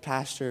my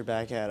pastor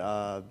back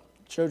at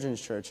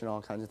children's church and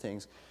all kinds of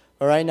things.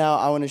 But right now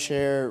I want to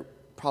share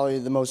probably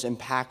the most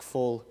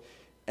impactful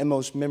and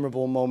most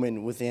memorable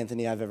moment with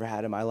Anthony I've ever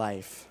had in my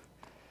life.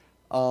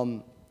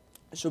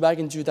 So back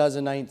in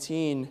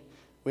 2019,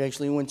 we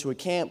actually went to a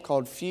camp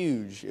called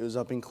Fuge. It was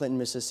up in Clinton,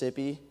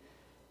 Mississippi.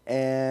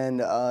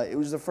 And it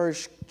was the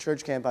first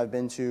church camp I've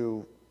been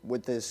to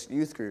with this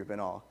youth group and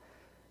all.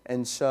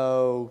 And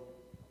so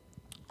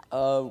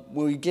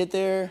when we get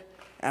there,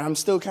 and I'm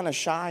still kind of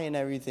shy and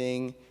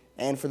everything,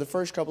 and for the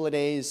first couple of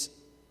days,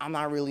 I'm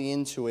not really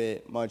into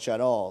it much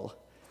at all.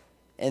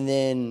 And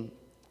then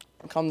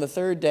come the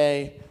third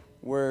day,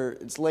 where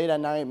it's late at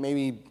night,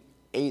 maybe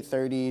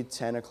 8:30,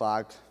 10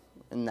 o'clock,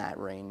 in that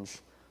range.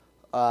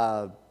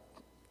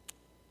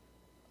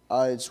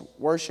 It's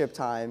worship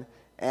time,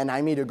 and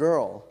I meet a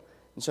girl.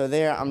 And so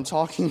there I'm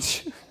talking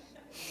to,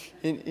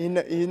 he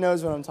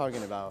knows what I'm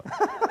talking about.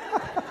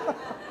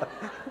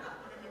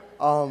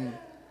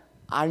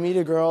 I meet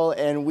a girl,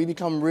 and we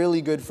become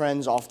really good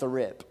friends off the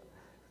rip.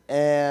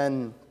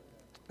 And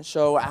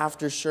so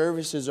after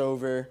service is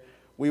over,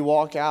 we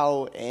walk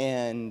out,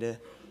 and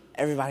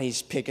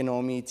everybody's picking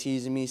on me,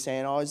 teasing me,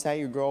 saying, "Oh, is that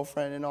your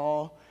girlfriend and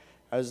all?"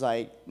 I was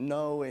like,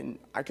 "No," and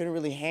I couldn't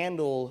really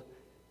handle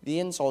the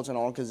insults and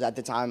all because at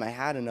the time I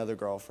had another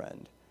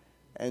girlfriend.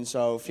 And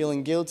so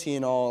feeling guilty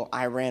and all,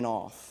 I ran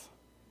off.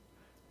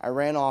 I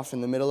ran off in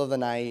the middle of the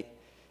night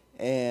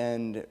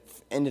and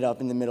ended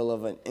up in the middle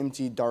of an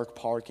empty, dark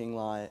parking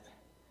lot,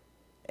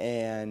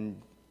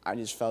 and I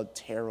just felt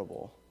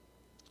terrible.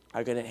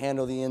 I couldn't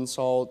handle the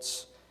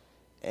insults,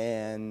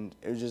 and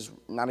it was just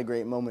not a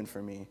great moment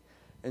for me.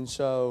 And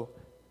so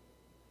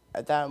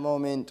at that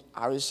moment,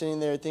 I was sitting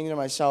there thinking to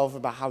myself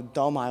about how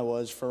dumb I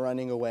was for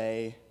running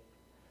away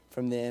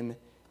from them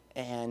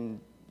and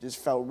just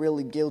felt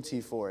really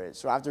guilty for it.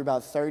 So after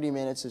about 30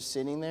 minutes of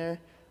sitting there,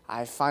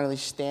 I finally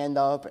stand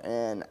up,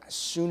 and as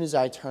soon as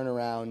I turn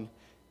around,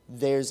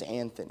 there's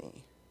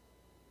Anthony.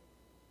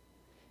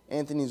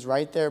 Anthony's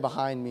right there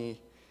behind me,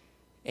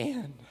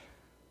 and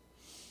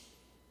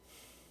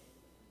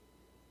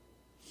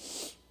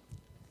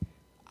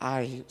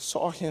I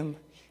saw him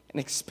and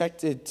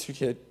expected to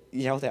get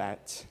yelled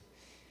at,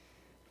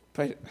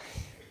 but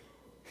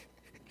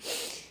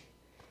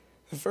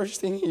the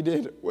first thing he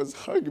did was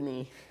hug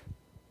me.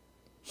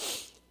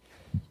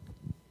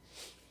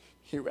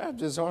 He wrapped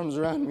his arms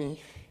around me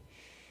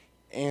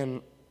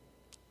and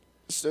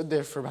stood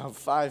there for about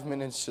 5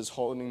 minutes just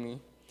holding me.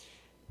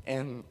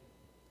 And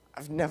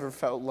I've never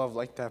felt love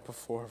like that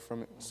before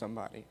from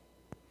somebody.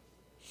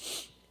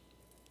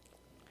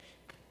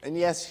 And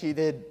yes, he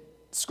did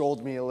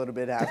scold me a little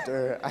bit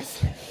after.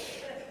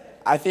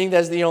 I think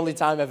that's the only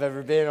time I've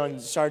ever been on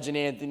Sergeant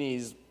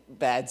Anthony's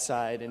bad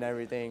side and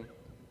everything.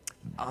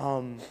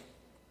 And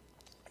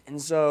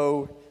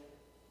so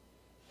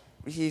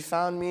he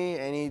found me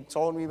and he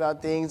told me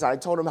about things. I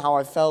told him how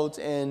I felt,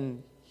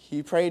 and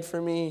he prayed for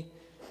me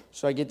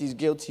so I get these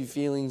guilty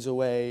feelings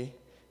away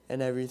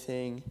and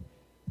everything.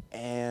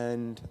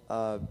 And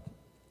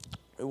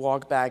we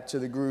walked back to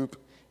the group,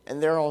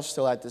 and they're all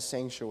still at the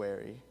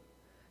sanctuary.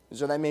 And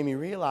so that made me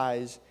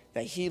realize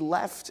that he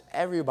left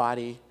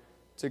everybody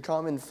to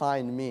come and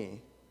find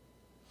me.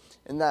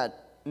 And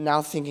that,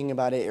 now thinking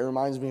about it, it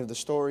reminds me of the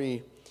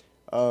story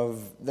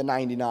of the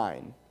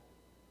 99.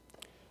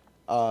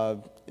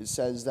 It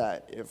says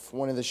that if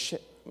when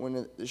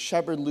the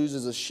shepherd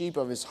loses a sheep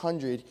of his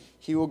 100,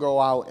 he will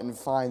go out and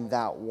find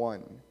that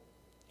one.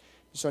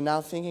 So now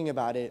thinking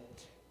about it,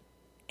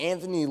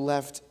 Anthony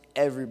left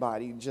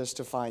everybody just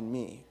to find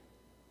me.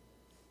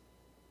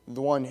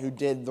 The one who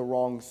did the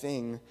wrong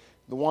thing,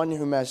 the one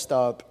who messed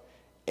up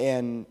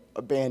and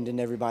abandoned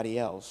everybody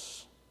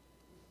else.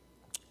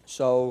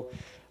 So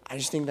I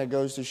just think that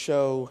goes to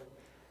show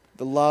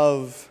the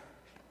love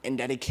and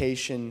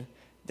dedication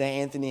that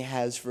Anthony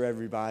has for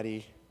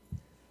everybody,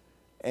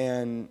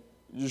 and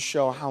just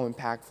show how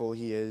impactful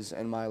he is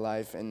in my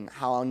life and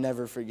how I'll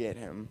never forget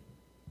him.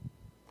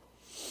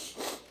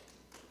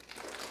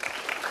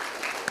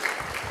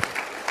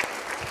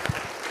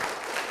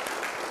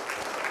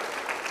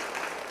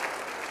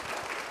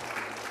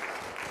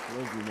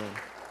 Love you, man.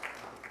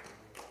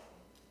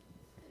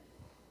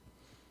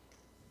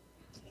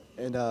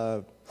 And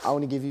I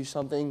want to give you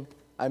something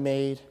I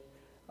made,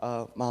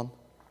 Mom.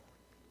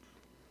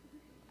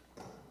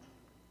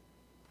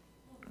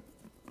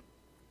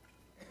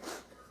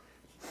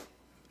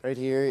 Right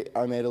here,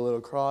 I made a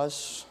little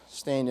cross,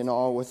 stained in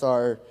all with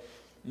our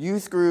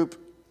youth group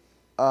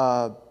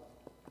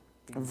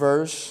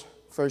verse,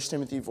 1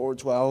 Timothy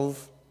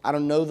 4:12. I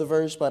don't know the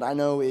verse, but I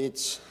know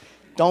it's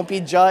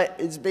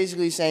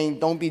basically saying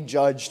don't be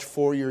judged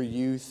for your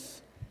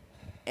youth,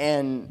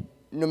 and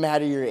no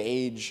matter your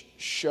age,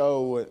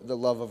 show the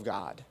love of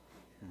God.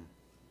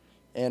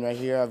 And right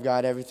here, I've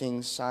got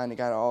everything signed. I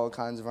got all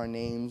kinds of our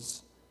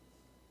names.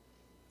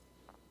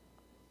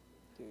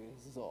 Dude,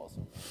 this is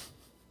awesome.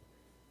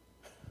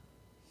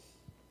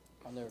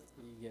 I'll never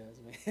forget you guys,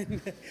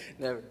 man.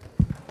 Never.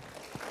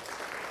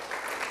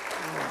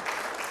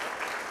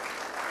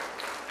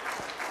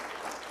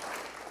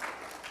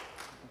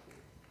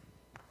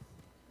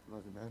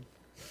 Love you, man.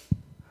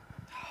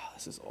 Oh,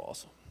 this is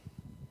awesome.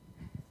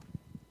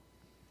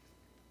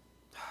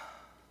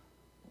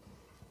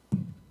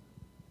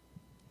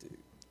 Dude,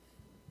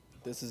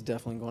 this is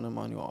definitely going in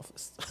my new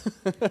office.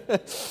 We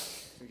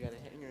got a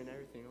hanger and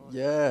everything on.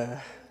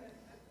 Yeah.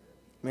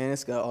 Man,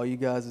 it's got all you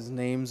guys'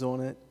 names on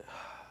it.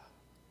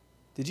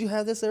 Did you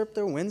have this up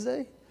there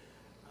Wednesday?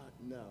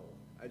 No,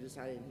 I just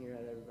had it in here.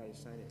 I had everybody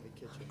sign it in the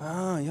kitchen.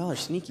 Ah, y'all are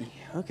sneaky.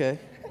 Okay.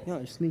 Y'all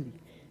are sneaky.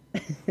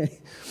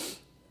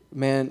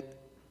 Man,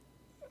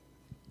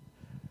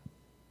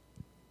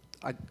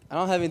 I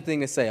don't have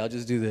anything to say. I'll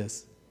just do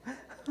this.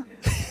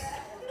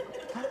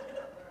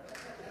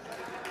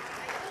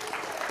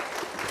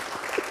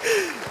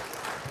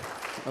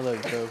 I love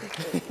you, bro.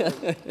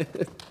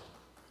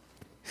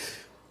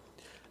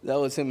 That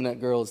was him and that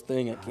girl's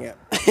thing at camp.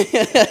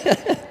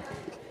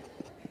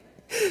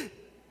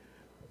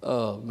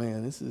 Oh,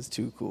 man, this is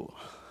too cool.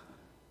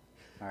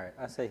 All right,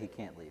 I say he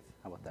can't leave.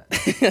 How about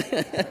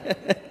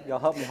that? Y'all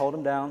help me hold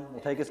him down.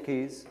 We'll take his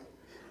keys.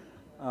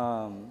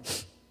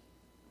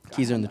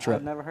 Keys are in the truck.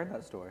 I've never heard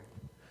that story.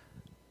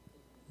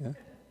 Yeah.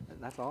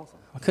 That's awesome.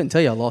 I couldn't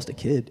tell you I lost a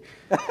kid.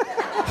 It's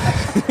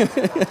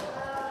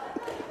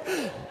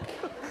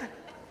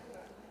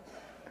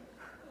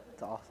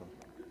awesome.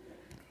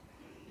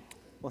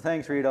 Well,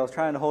 thanks, Reed. I was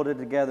trying to hold it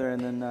together,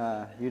 and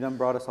then you done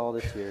brought us all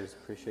this years.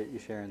 Appreciate you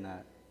sharing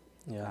that.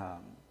 Yeah.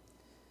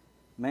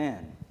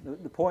 Man,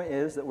 the point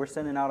is that we're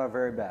sending out our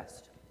very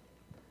best.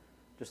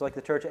 Just like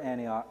the church at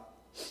Antioch,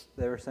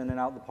 they were sending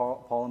out the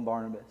Paul and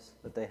Barnabas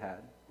that they had.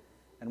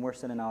 And we're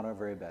sending out our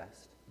very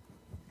best.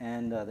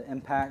 And the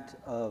impact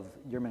of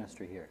your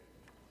ministry here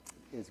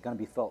is going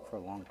to be felt for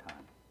a long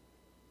time.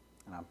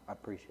 And I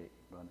appreciate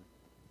you,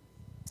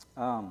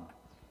 brother.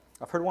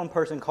 I've heard one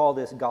person call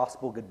this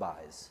gospel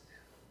goodbyes.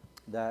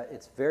 That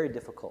it's very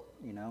difficult,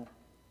 you know.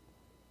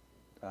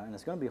 And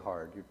it's going to be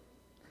hard. You're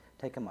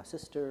taking my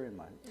sister and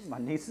my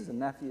nieces and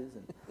nephews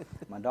and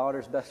my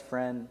daughter's best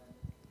friend.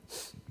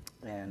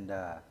 And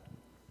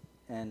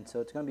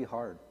so it's going to be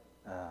hard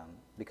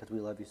because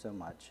we love you so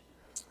much.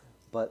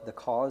 But the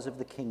cause of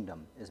the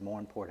kingdom is more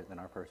important than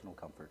our personal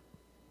comfort.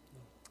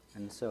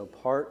 And so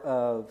part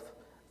of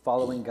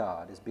following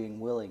God is being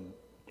willing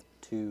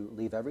to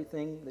leave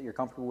everything that you're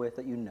comfortable with,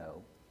 that you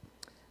know,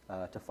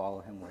 to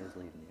follow him where he's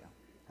leading you.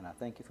 And I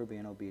thank you for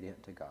being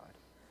obedient to God.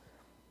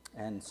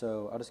 And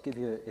so I'll just give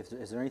you,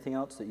 is there anything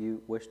else that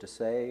you wish to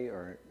say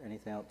or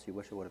anything else you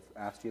wish I would have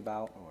asked you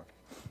about?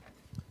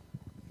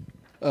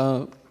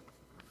 Or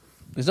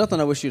There's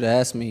nothing I wish you to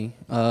ask me.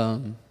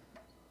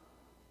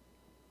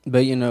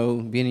 But, you know,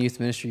 being in youth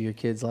ministry, your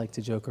kids like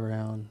to joke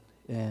around.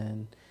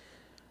 And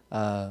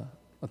a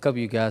couple of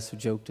you guys have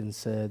joked and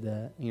said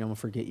that, you know, I'm going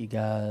to forget you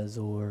guys.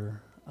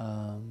 Or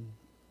I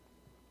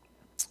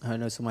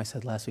know somebody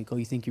said last week, oh,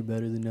 you think you're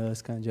better than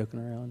us, kind of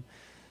joking around.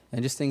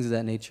 And just things of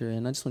that nature.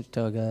 And I just want to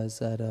tell guys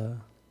that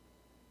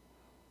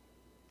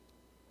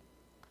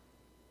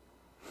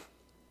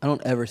I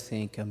don't ever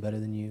think I'm better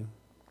than you.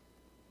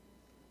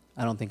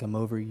 I don't think I'm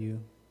over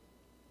you.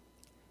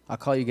 I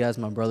call you guys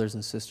my brothers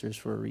and sisters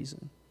for a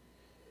reason.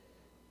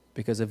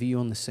 Because I view you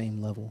on the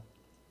same level.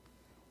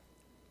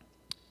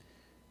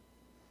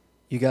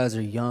 You guys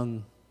are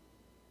young,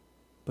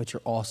 but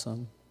you're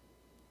awesome.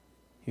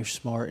 You're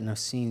smart, and I've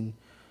seen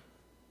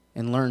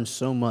and learned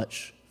so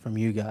much from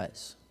you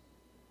guys.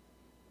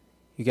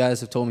 You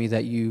guys have told me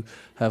that you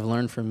have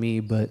learned from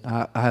me, but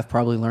I have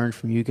probably learned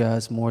from you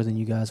guys more than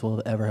you guys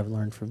will ever have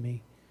learned from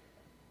me.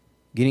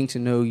 Getting to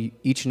know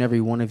each and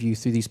every one of you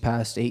through these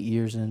past 8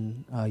 years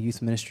in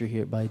youth ministry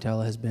here at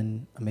Bayatala has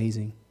been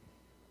amazing.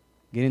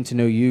 Getting to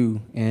know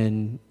you,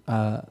 and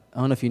I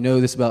don't know if you know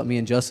this about me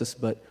and Justice,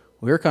 but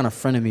we were kind of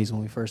frenemies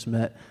when we first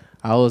met.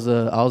 I was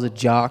a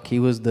jock, he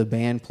was the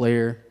band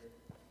player,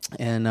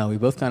 and we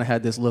both kind of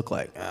had this look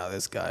like, oh,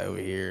 this guy over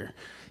here.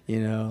 You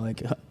know,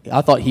 like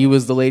I thought he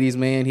was the ladies'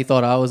 man, he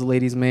thought I was the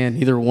ladies' man.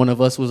 Neither one of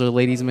us was a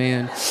ladies'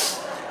 man.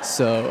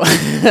 So.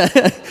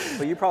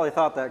 Well, you probably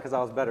thought that because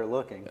I was better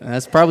looking.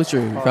 That's probably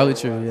true. Probably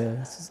true.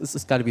 Yeah,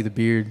 it's got to be the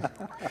beard.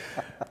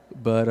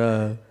 But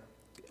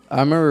I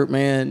remember,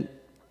 man,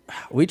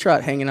 we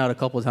tried hanging out a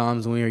couple of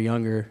times when we were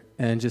younger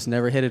and just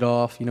never hit it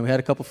off. You know, we had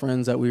a couple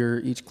friends that we were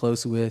each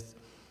close with.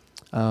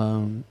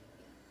 But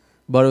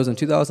it was in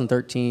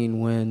 2013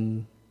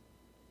 when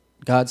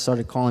God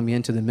started calling me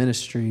into the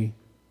ministry.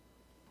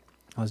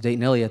 I was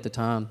dating Ellie at the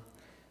time,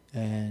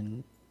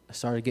 and I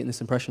started getting this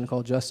impression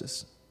called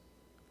Justice.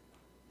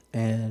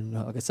 And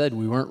like I said,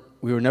 we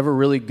were never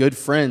really good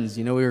friends.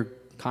 You know, we were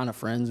kind of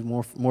friends,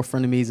 more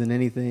frenemies than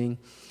anything.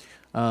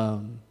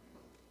 And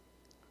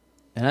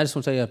I just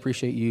want to tell you I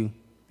appreciate you,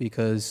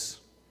 because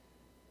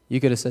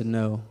you could have said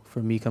no for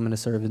me coming to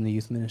serve in the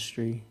youth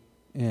ministry,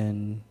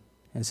 and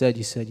instead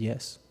you said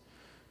yes.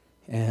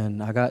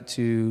 And I got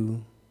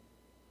to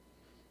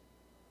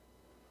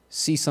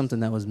see something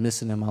that was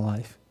missing in my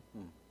life.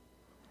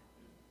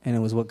 And it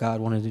was what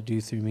God wanted to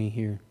do through me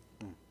here.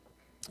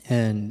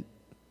 And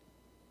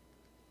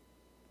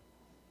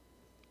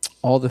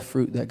all the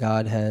fruit that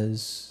God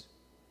has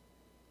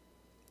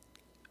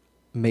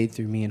made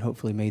through me, and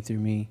hopefully made through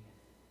me,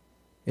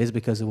 is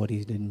because of what He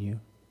did in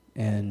you.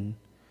 And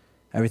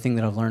everything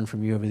that I've learned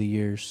from you over the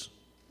years.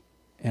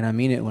 And I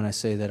mean it when I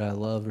say that I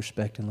love,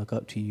 respect, and look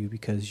up to you,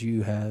 because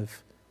you've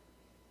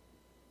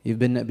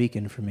been that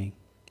beacon for me.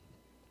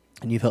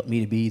 And you've helped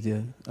me to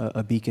be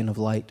a beacon of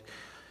light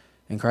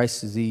in Christ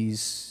to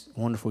these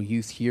wonderful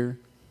youth here.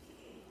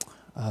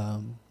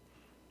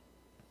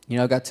 You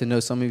know, I got to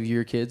know some of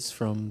your kids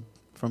from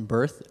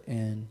birth,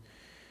 and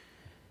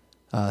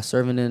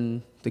serving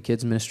in the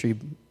kids' ministry.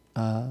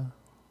 I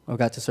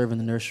got to serve in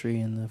the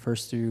nursery in the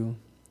 1st through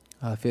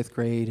 5th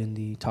grade, and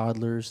the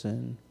toddlers,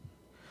 and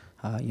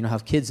you know,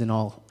 have kids in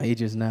all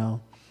ages now.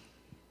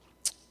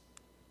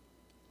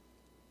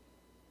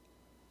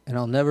 And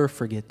I'll never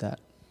forget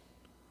that.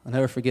 I'll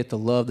never forget the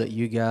love that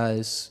you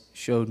guys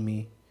showed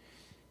me,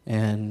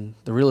 and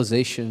the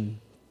realization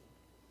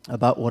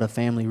about what a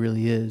family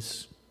really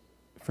is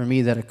for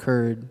me that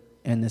occurred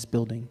in this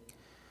building.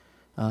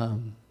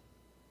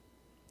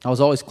 I was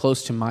always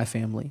close to my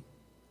family.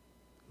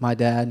 My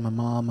dad, my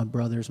mom, my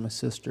brothers, my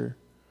sister.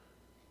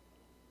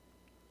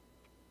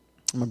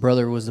 My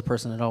brother was the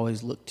person I'd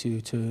always looked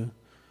to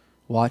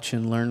watch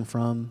and learn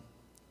from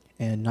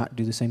and not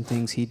do the same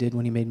things he did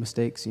when he made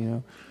mistakes, you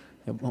know.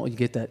 Well, you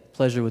get that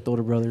pleasure with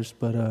older brothers,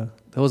 but there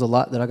was a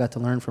lot that I got to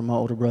learn from my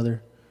older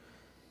brother.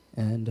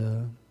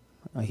 And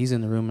he's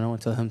in the room, and I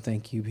want to tell him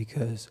thank you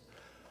because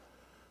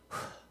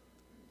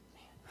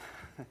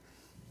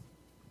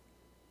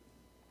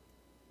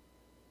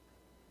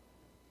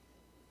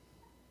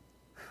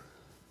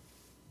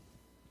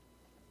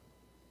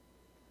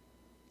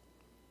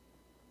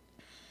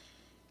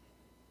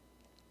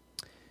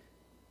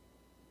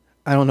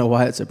I don't know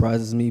why it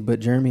surprises me,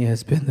 but Jeremy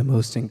has been the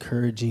most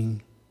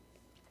encouraging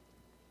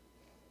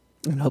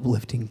and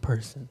uplifting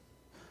person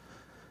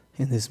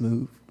in this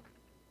move.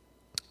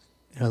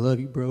 And I love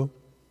you, bro.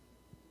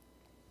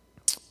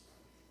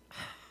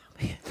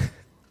 Man,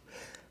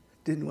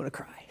 didn't want to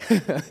cry.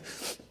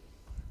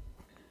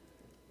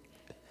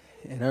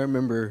 And I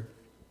remember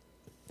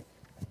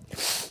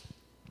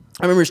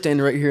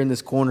standing right here in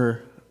this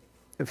corner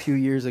a few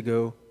years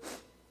ago.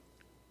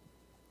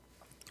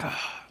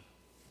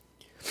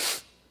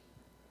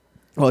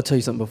 Well, I'll tell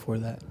you something before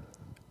that.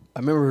 I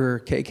remember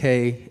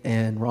KK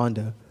and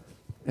Rhonda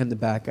in the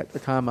back. At the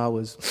time, I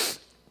was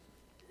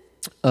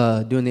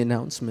doing the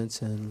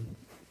announcements and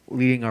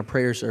leading our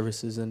prayer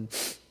services, and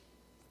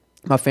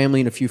my family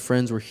and a few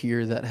friends were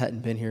here that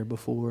hadn't been here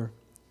before.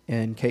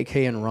 And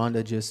KK and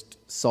Rhonda just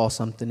saw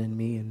something in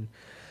me, and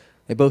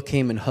they both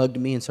came and hugged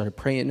me and started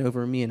praying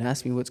over me and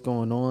asked me what's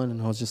going on.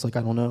 And I was just like,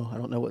 I don't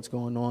know what's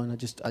going on.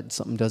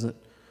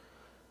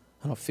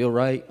 I don't feel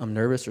right. I'm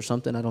nervous or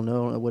something. I don't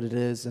know what it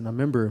is. And I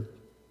remember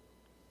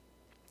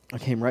I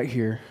came right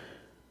here,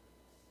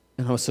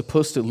 and I was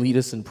supposed to lead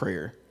us in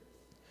prayer.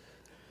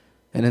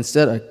 And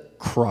instead, I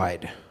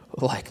cried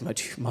like my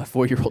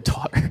 4-year-old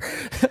daughter.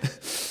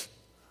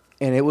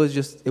 And it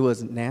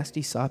was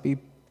nasty, soppy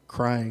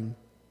crying.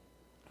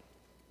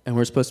 And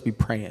we're supposed to be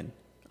praying.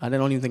 I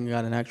don't even think I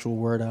got an actual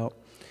word out.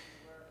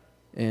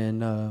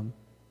 And I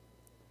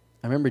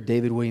remember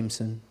David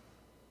Williamson,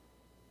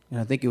 and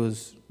I think it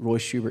was Roy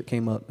Schubert,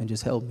 came up and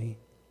just held me.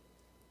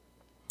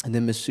 And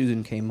then Miss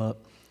Susan came up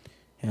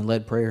and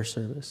led prayer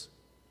service.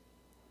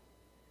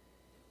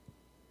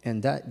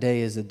 And that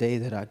day is the day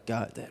that I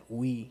got that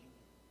we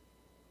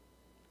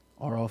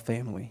are all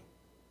family.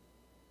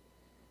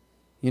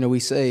 You know, we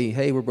say,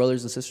 hey, we're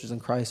brothers and sisters in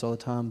Christ all the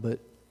time, but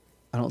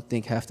I don't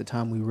think half the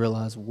time we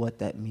realize what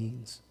that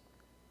means.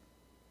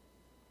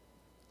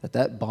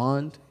 That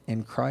bond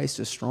in Christ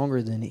is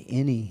stronger than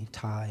any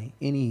tie,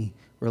 any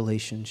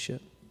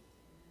relationship.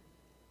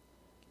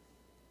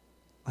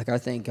 Like, I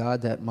thank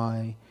God that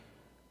my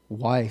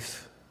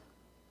wife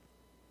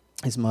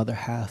is my other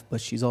half, but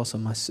she's also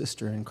my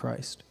sister in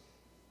Christ.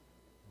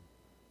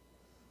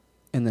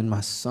 And then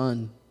my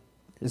son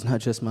is not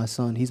just my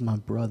son, he's my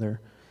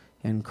brother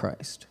in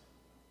Christ.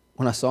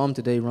 When I saw him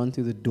today run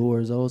through the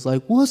doors, I was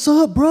like, what's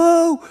up,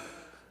 bro?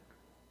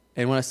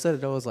 And when I said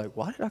it, I was like,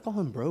 why did I call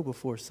him bro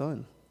before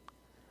son?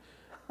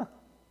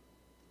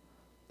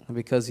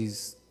 Because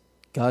he's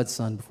God's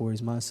son before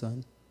he's my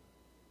son.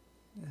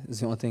 It's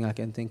the only thing I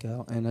can think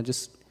out. And I want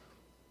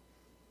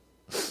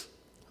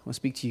to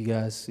speak to you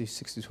guys, these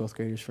 6th to 12th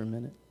graders, for a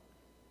minute.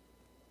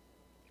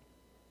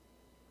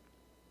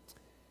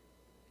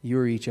 You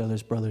are each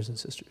other's brothers and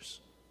sisters.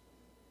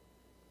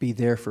 Be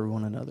there for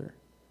one another.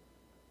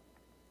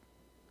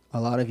 A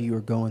lot of you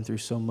are going through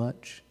so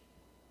much,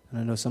 and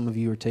I know some of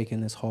you are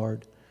taking this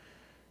hard.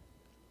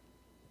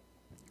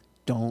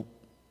 Don't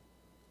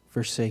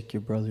forsake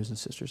your brothers and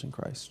sisters in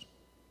Christ.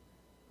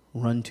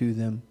 Run to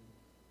them.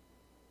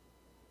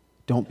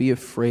 Don't be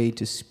afraid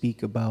to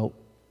speak about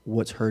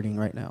what's hurting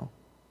right now.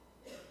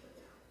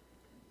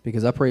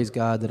 Because I praise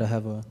God that I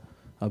have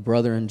a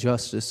brother in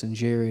Justice and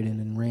Jared and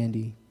in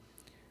Randy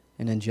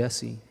and in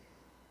Jesse,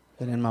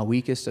 that in my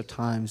weakest of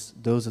times,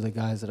 those are the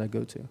guys that I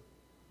go to.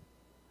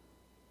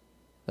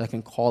 That I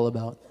can call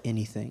about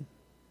anything.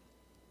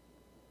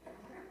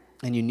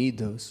 And you need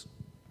those.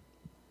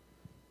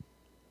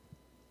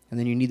 And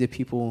then you need the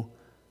people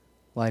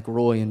like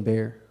Roy and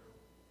Bear,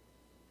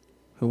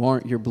 who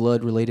aren't your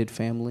blood-related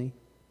family,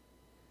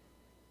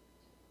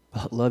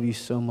 but love you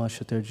so much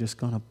that they're just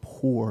going to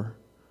pour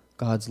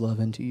God's love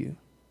into you.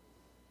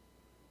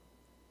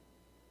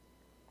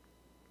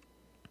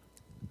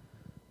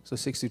 So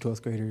 6th through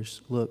 12th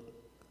graders, look,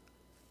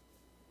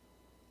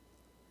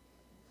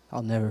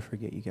 I'll never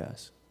forget you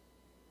guys.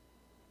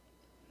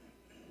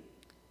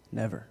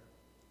 Never.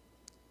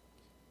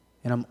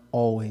 And I'm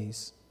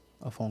always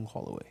a phone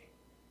call away.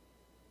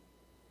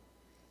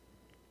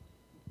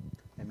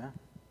 Amen.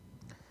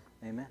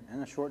 Amen.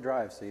 And a short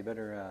drive, so you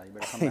better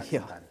come back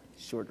sometime.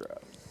 Short drive.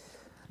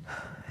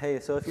 Hey,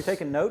 so if you're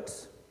taking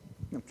notes,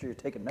 I'm sure you're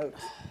taking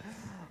notes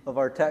of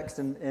our text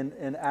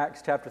in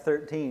Acts chapter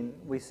 13,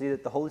 we see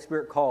that the Holy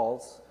Spirit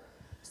calls.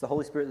 It's the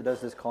Holy Spirit that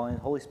does this calling.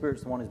 The Holy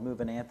Spirit's the one who's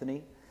moving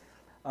Anthony.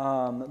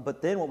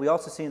 But then what we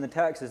also see in the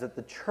text is that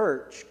the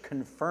church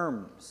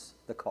confirms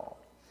the call.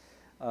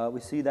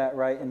 We see that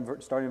right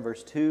starting in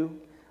verse 2.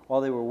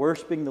 While they were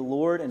worshiping the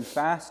Lord and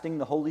fasting,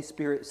 the Holy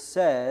Spirit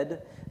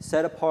said,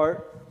 "Set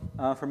apart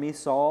for me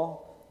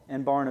Saul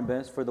and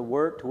Barnabas for the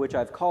work to which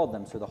I've called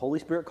them." So the Holy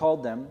Spirit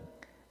called them.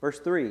 Verse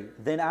 3,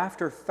 "Then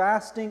after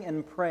fasting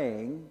and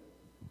praying,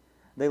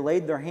 they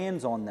laid their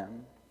hands on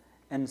them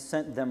and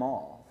sent them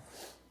off."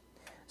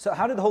 So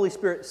how did the Holy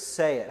Spirit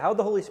say it? How did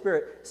the Holy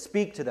Spirit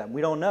speak to them?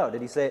 We don't know.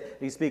 Did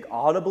he speak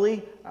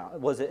audibly?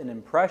 Was it an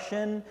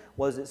impression?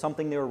 Was it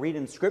something they were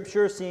reading in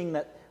Scripture, seeing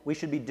that we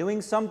should be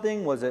doing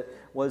something? Was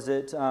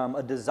it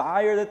a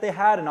desire that they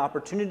had, an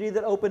opportunity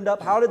that opened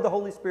up? How did the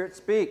Holy Spirit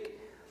speak?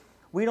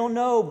 We don't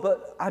know,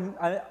 but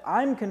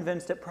I'm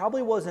convinced it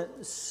probably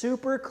wasn't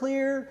super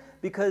clear,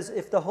 because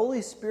if the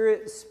Holy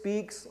Spirit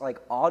speaks like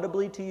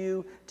audibly to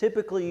you,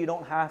 typically you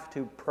don't have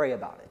to pray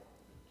about it.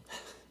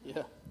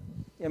 Yeah.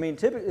 I mean,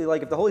 typically,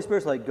 like if the Holy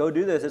Spirit's like, go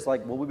do this, it's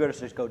like, well, we better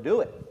just go do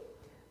it.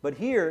 But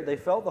here, they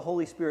felt the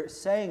Holy Spirit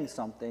saying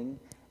something,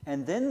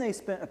 and then they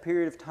spent a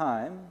period of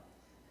time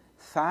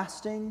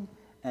fasting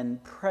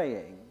and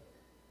praying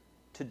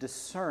to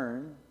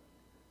discern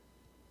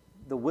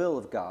the will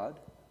of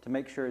God, to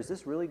make sure, is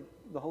this really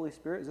the Holy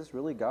Spirit? Is this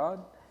really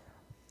God?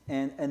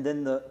 And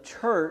then the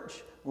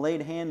church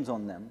laid hands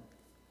on them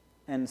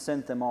and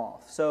sent them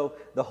off. So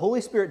the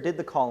Holy Spirit did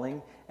the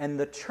calling, and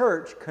the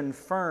church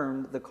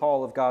confirmed the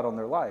call of God on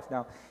their life.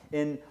 Now,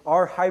 in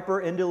our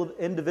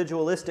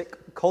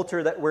hyper-individualistic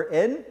culture that we're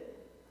in,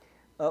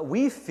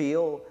 we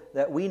feel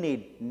that we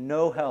need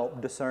no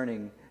help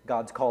discerning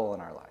God's call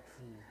in our life.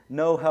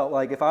 No help.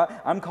 Like if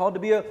I'm called to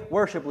be a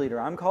worship leader,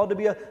 I'm called to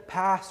be a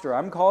pastor,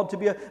 I'm called to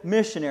be a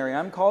missionary,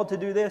 I'm called to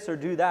do this or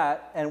do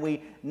that, and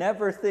we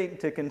never think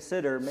to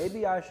consider,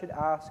 maybe I should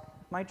ask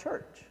my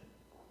church.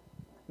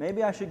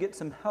 Maybe I should get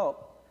some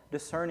help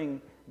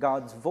discerning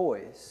God's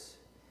voice.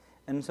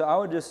 And so I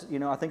would just,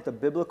 I think the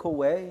biblical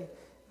way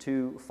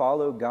to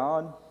follow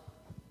God,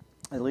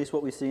 at least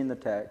what we see in the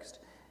text,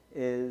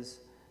 is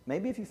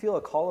maybe if you feel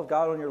a call of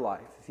God on your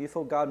life, if you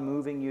feel God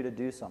moving you to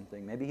do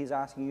something, maybe He's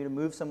asking you to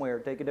move somewhere, or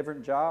take a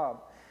different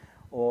job,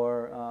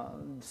 or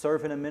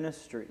serve in a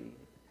ministry.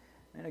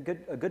 And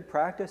a good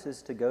practice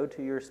is to go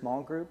to your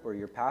small group or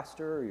your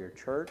pastor or your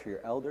church or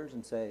your elders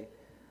and say,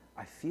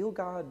 I feel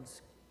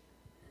God's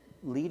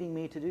leading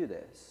me to do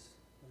this.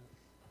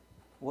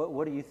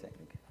 What do you think?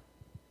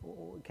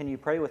 Can you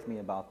pray with me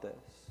about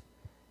this?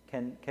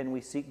 Can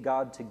we seek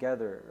God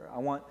together? I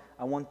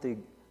want the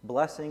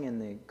blessing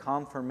and the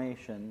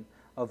confirmation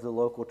of the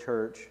local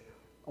church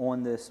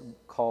on this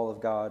call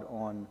of God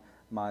on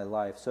my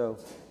life. So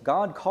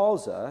God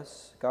calls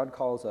us,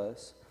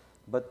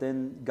 but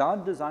then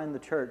God designed the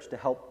church to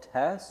help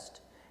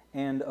test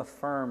and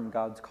affirm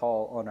God's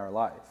call on our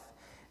life.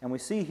 And we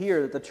see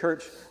here that the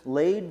church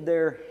laid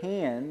their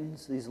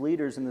hands, these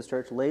leaders in this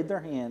church laid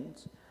their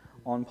hands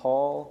on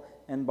Paul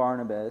and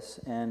Barnabas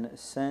and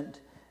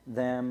sent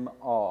them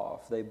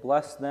off. They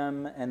blessed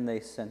them and they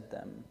sent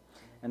them.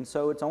 And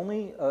so it's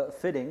only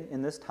fitting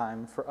in this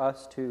time for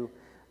us to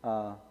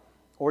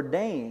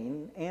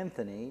ordain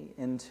Anthony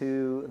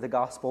into the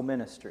gospel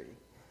ministry.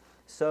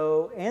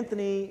 So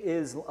Anthony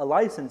is a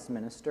licensed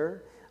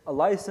minister. A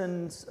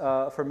license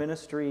for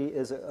ministry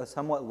is a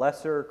somewhat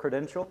lesser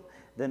credential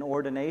than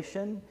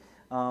ordination.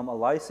 A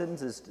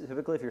license is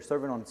typically if you're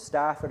serving on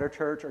staff at our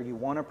church or you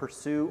want to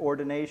pursue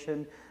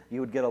ordination, you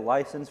would get a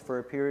license for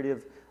a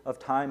period of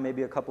time,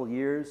 maybe a couple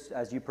years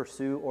as you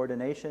pursue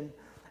ordination.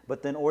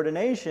 But then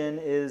ordination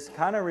is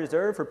kind of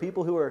reserved for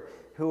people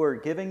who are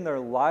giving their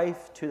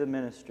life to the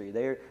ministry.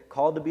 They are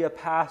called to be a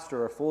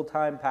pastor or a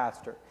full-time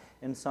pastor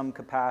in some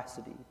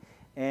capacity.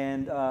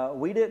 And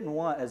we didn't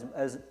want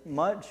as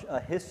much a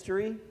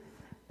history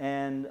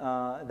and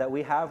that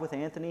we have with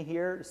Anthony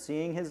here,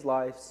 seeing his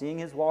life, seeing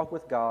his walk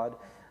with God.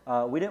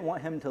 We didn't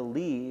want him to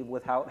leave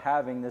without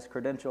having this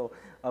credential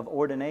of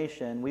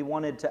ordination. We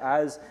wanted to,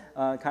 as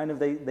kind of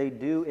they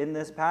do in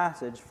this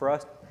passage, for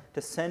us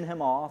to send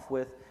him off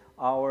with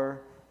our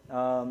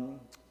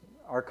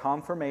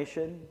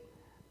confirmation,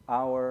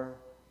 our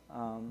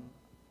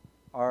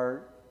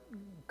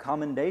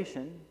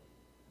commendation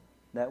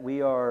that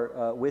we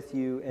are with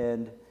you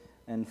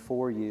and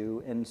for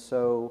you. And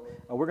so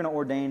we're going to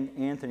ordain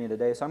Anthony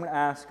today. So I'm going to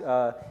ask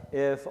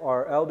if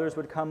our elders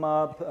would come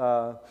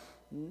up,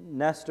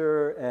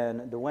 Nestor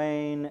and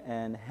Dwayne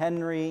and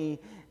Henry,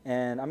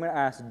 and I'm going to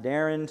ask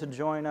Darren to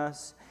join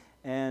us,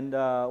 and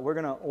we're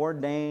going to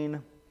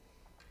ordain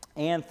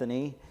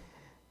Anthony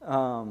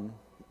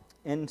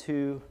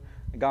into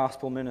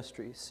gospel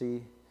ministry.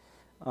 See,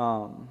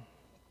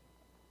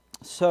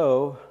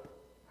 so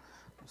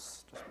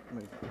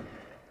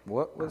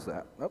what was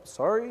that? Oh,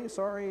 sorry.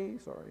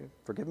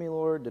 Forgive me,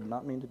 Lord. Did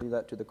not mean to do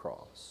that to the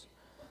cross.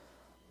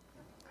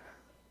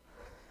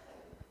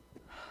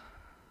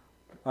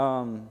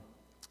 Let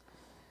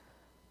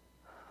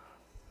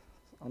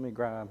me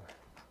grab.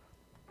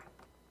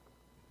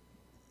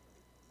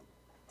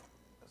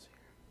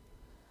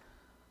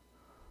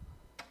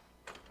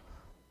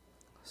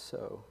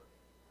 So,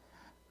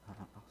 I'll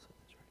set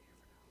this right here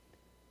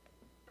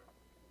for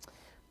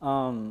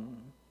now.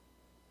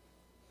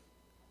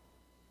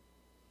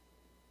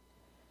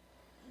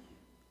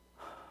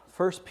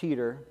 1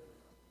 Peter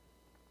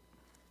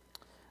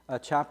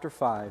chapter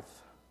 5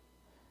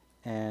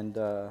 and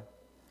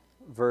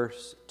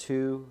verse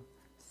 2,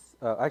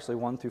 actually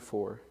 1 through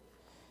 4.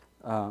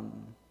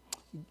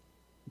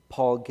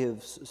 Paul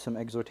gives some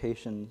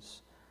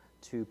exhortations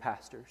to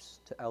pastors,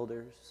 to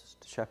elders,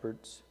 to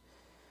shepherds.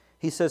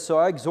 He says, "So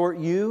I exhort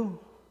you,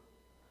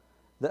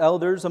 the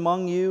elders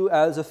among you,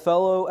 as a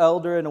fellow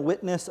elder and a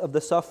witness of the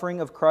suffering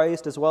of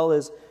Christ, as well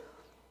as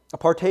a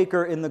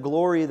partaker in the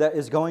glory that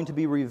is going to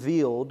be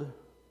revealed,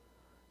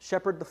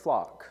 shepherd the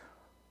flock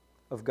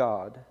of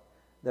God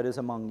that is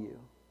among you,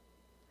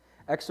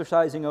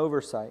 exercising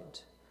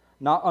oversight,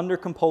 not under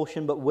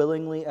compulsion, but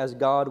willingly as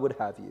God would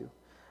have you,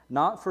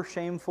 not for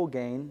shameful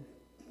gain,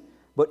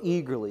 but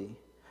eagerly,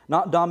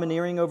 not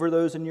domineering over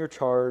those in your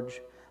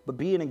charge, but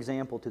be an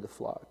example to the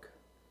flock.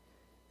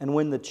 And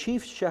when the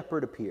chief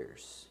shepherd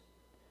appears,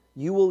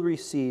 you will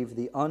receive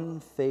the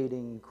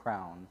unfading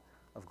crown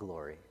of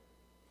glory."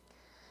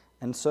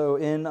 And so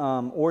in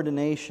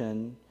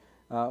ordination,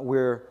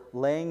 we're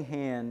laying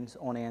hands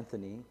on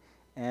Anthony,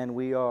 and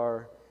we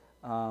are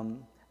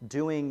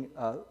doing,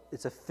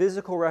 it's a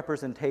physical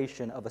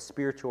representation of a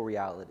spiritual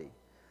reality.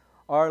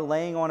 Our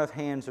laying on of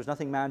hands, there's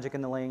nothing magic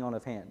in the laying on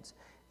of hands.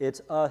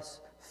 It's us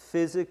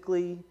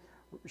physically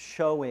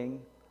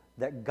showing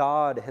that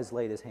God has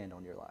laid His hand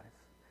on your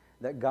life,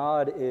 that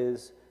God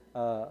is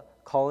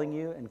calling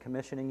you and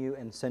commissioning you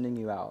and sending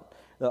you out.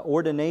 The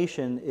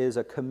ordination is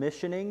a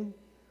commissioning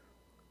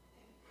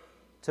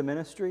to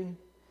ministry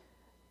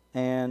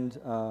and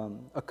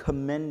a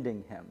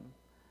commending him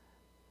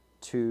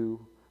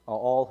to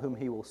all whom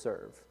he will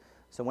serve.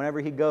 So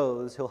whenever he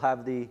goes, he'll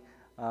have the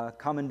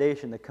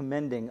commendation, the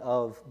commending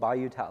of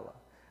Bayou Tala.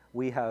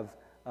 We have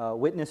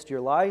witnessed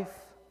your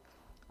life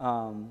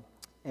and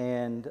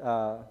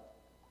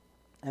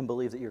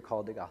believe that you're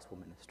called to gospel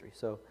ministry.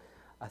 So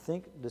I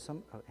think,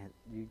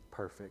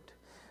 perfect.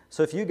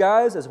 So if you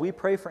guys, as we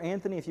pray for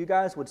Anthony, if you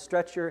guys would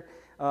stretch your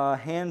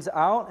hands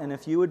out, and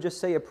if you would just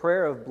say a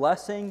prayer of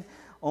blessing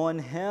on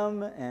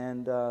him,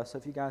 and so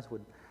if you guys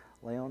would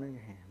lay on in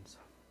your hands.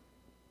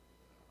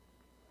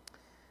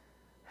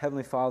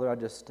 Heavenly Father, I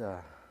just,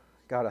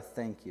 God, I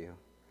thank you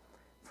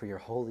for your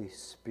Holy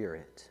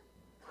Spirit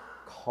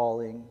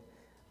calling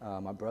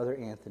my brother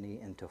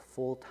Anthony into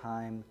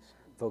full-time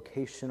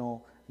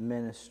vocational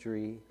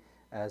ministry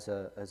as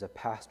a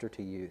pastor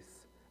to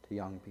youth, to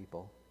young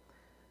people.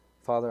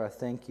 Father, I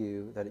thank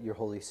you that your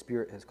Holy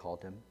Spirit has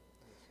called him.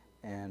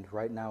 And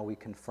right now we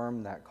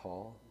confirm that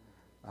call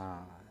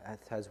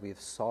as we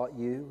have sought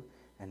you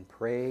and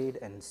prayed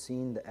and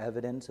seen the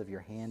evidence of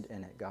your hand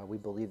in it. God, we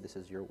believe this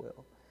is your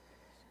will.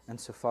 And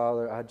so,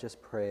 Father, I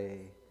just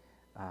pray,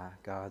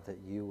 God, that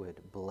you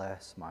would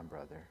bless my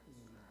brother.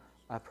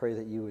 I pray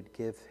that you would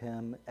give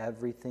him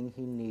everything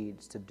he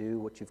needs to do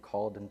what you've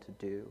called him to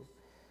do.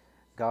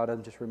 God,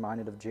 I'm just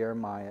reminded of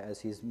Jeremiah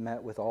as he's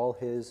met with all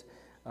his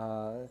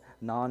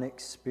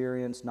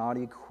non-experienced, not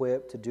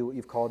equipped to do what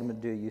you've called him to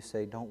do. You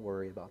say, don't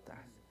worry about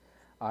that.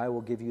 I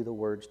will give you the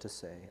words to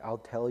say. I'll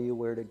tell you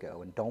where to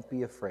go, and don't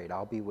be afraid.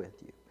 I'll be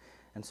with you.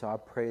 And so I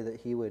pray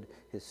that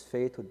his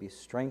faith would be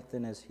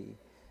strengthened as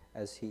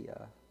he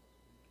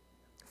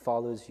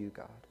follows you,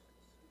 God.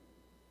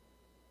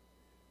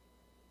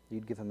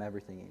 You'd give him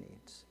everything he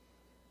needs.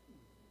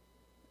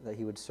 That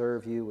he would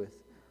serve you with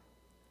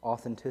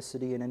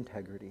authenticity and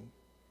integrity.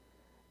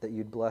 That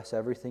you'd bless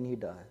everything he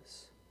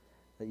does.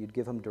 That you'd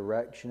give him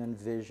direction and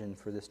vision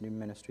for this new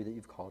ministry that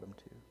you've called him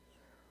to.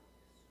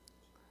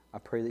 I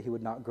pray that he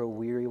would not grow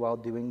weary while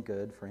doing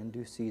good, for in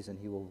due season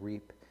he will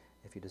reap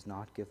if he does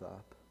not give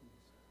up.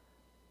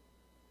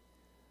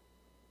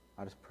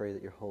 I just pray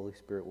that your Holy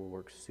Spirit will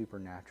work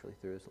supernaturally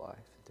through his life,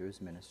 through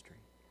his ministry.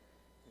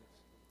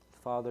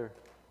 Father,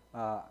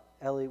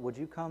 Ellie, would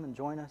you come and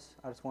join us?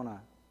 I just want to,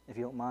 if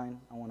you don't mind,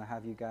 I want to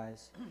have you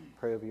guys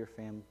pray over your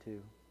family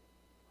too.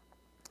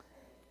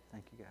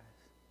 Thank you guys.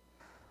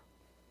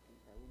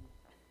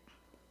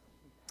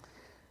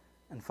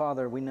 And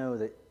Father, we know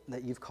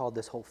that you've called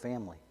this whole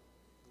family,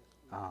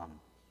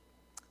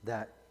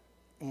 that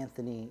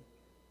Anthony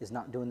is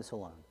not doing this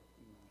alone.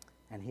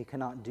 And he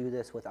cannot do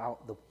this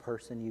without the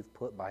person you've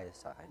put by his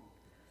side.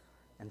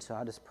 And so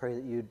I just pray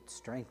that you'd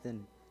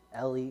strengthen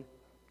Ellie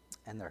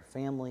and their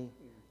family,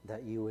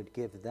 that you would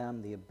give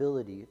them the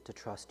ability to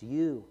trust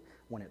you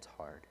when it's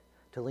hard,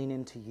 to lean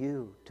into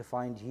you, to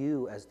find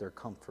you as their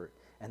comfort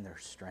and their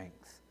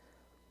strength,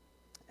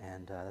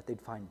 and that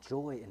they'd find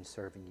joy in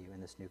serving you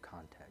in this new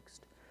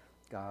context,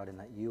 God, and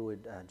that you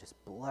would just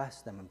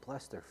bless them and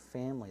bless their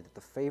family, that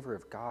the favor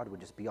of God would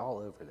just be all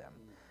over them.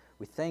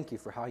 We thank you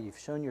for how you've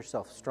shown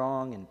yourself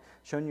strong and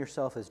shown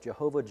yourself as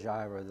Jehovah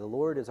Jireh. The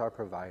Lord is our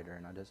provider.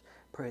 And I just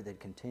pray they'd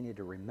continue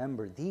to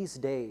remember these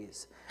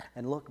days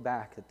and look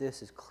back that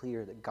this is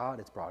clear, that God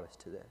has brought us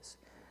to this.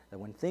 That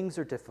when things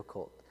are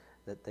difficult,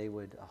 that they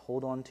would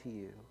hold on to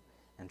you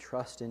and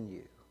trust in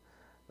you.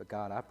 But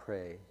God, I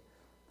pray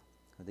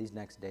that these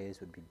next days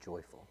would be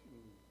joyful.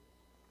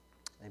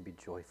 They'd be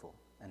joyful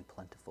and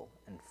plentiful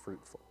and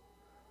fruitful.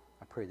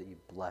 I pray that you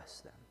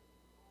bless them.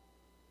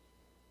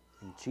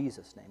 In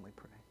Jesus' name we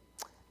pray.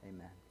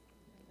 Amen.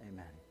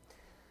 Amen.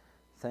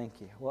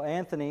 Thank you. Well,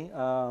 Anthony,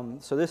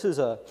 so this is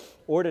a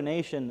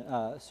ordination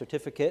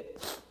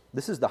certificate.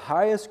 This is the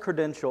highest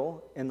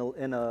credential in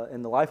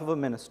the life of a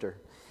minister.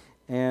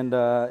 And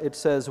it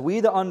says, "We,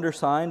 the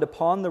undersigned,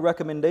 upon the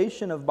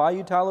recommendation of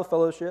Bayou Tala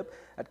Fellowship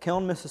at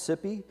Kiln,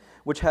 Mississippi,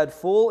 which had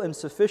full and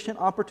sufficient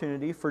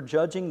opportunity for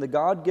judging the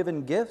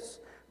God-given gifts,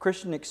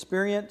 Christian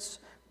experience,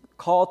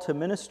 call to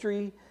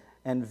ministry,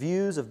 and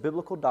views of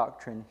biblical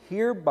doctrine,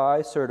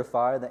 hereby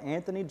certify that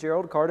Anthony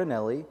Gerald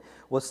Cardinelli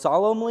was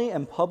solemnly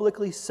and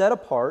publicly set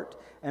apart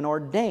and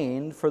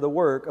ordained for the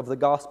work of the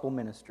gospel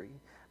ministry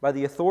by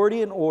the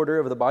authority and order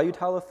of the Bayou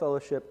Tala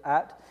Fellowship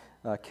at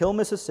Kiln,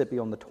 Mississippi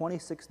on the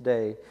 26th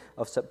day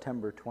of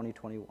September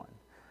 2021.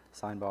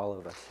 Signed by all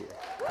of us here.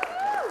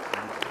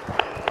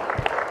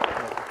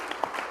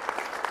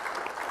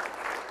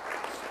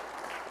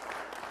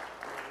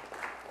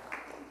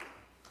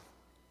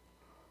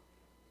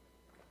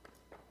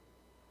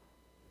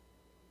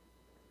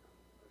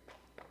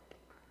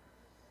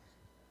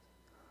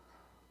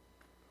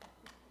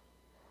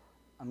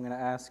 I'm going to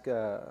ask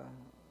the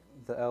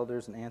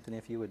elders and Anthony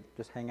if you would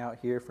just hang out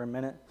here for a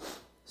minute.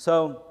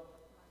 So,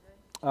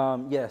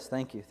 yes,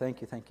 thank you.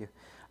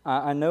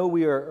 I know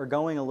we are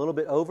going a little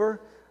bit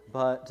over,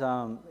 but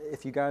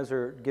if you guys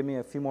give me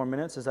a few more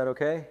minutes, is that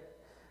okay?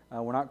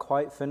 We're not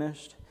quite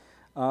finished.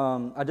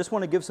 I just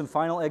want to give some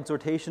final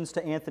exhortations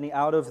to Anthony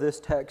out of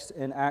this text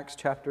in Acts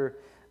chapter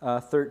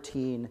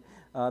 13,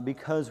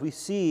 because we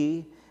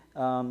see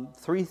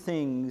three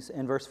things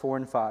in verse 4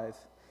 and 5.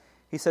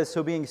 He says,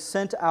 "So being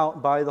sent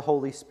out by the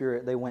Holy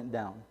Spirit, they went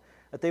down."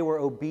 That they were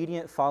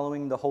obedient,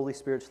 following the Holy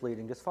Spirit's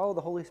leading. Just follow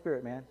the Holy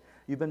Spirit, man.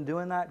 You've been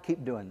doing that,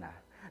 keep doing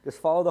that. Just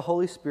follow the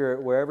Holy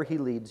Spirit wherever He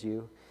leads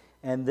you.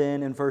 And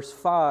then in verse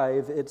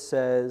 5, it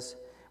says,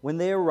 when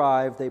they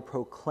arrived, they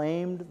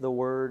proclaimed the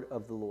word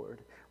of the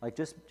Lord. Like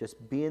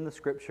just be in the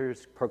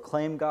Scriptures,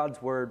 proclaim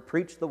God's word,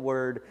 preach the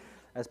word,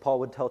 as Paul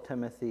would tell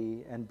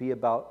Timothy, and be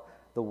about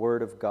the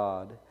word of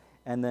God.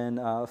 And then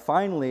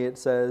finally it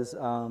says,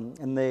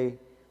 and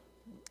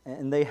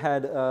they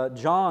had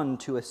John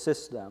to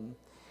assist them.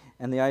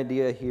 And the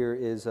idea here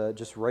is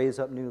just raise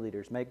up new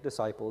leaders, make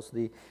disciples.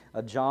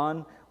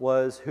 John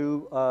was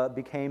who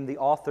became the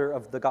author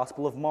of the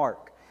Gospel of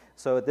Mark.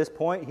 So at this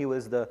point, he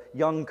was the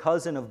young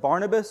cousin of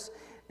Barnabas,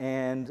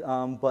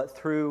 but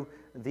through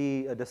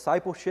the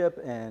discipleship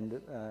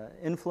and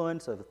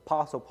influence of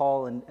Apostle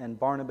Paul and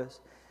Barnabas,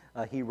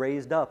 he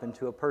raised up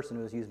into a person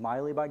who was used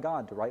mightily by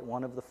God to write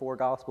one of the 4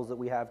 Gospels that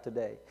we have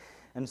today.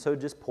 And so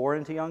just pour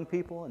into young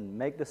people and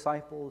make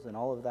disciples and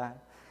all of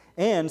that.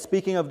 And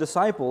speaking of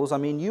disciples, I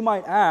mean, you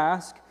might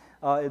ask,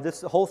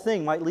 this whole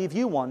thing might leave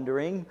you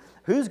wondering,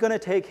 who's going to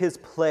take his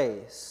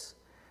place?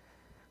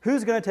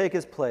 Who's going to take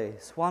his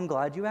place? Well, I'm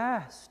glad you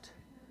asked.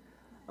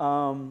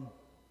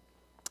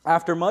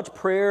 After much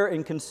prayer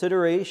and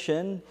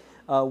consideration,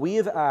 we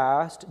have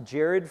asked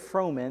Jared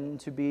Froman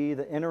to be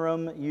the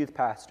interim youth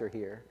pastor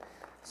here.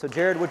 So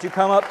Jared, would you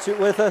come up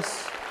with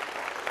us?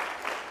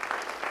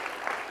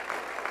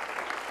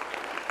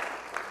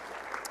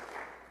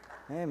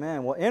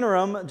 Amen. Well,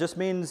 interim just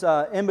means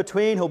in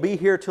between. He'll be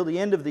here till the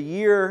end of the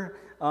year.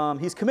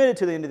 He's committed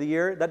to the end of the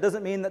year. That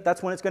doesn't mean that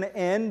that's when it's going to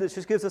end. This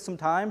just gives us some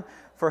time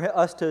for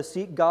us to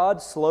seek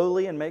God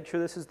slowly and make sure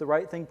this is the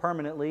right thing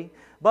permanently.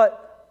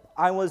 But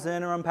I was the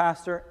interim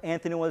pastor.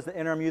 Anthony was the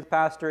interim youth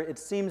pastor. It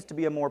seems to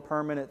be a more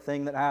permanent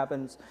thing that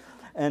happens.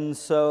 And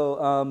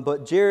so,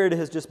 but Jared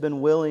has just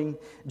been willing.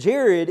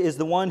 Jared is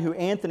the one who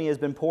Anthony has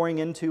been pouring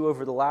into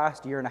over the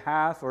last year and a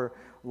half or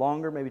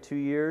longer, maybe 2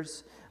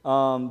 years.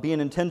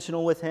 Being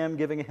intentional with him,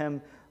 giving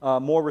him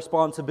more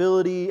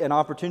responsibility and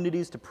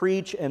opportunities to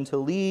preach and to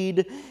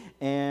lead.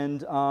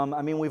 And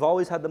I mean, we've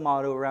always had the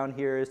motto around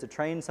here is to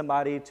train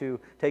somebody to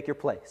take your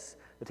place,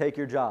 to take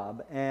your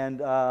job.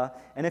 And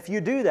if you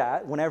do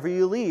that, whenever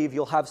you leave,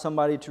 you'll have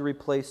somebody to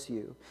replace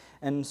you.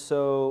 And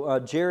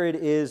so Jared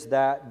is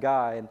that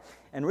guy.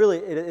 And really,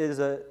 it is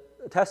a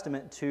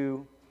testament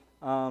to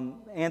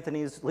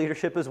Anthony's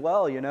leadership as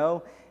well, you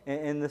know,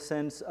 in the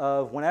sense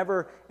of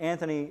whenever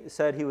Anthony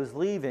said he was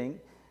leaving,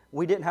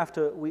 we didn't have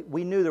to,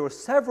 we knew there were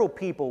several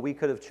people we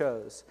could have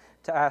chose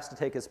to ask to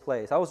take his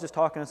place. I was just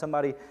talking to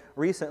somebody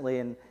recently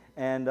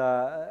and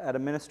at a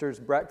minister's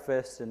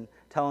breakfast and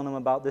telling them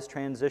about this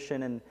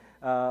transition, and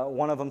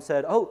one of them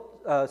said,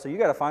 so you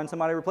got to find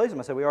somebody to replace him.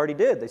 I said, we already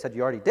did. They said,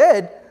 you already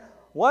did?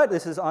 What?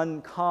 This is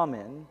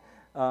uncommon.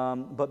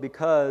 But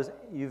because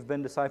you've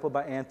been discipled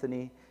by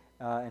Anthony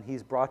and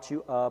he's brought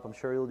you up, I'm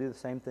sure he'll do the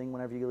same thing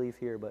whenever you leave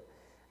here, but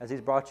as he's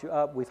brought you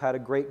up, we've had a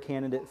great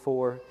candidate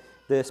for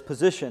this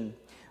position.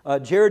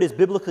 Jared is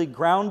biblically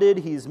grounded.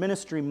 He's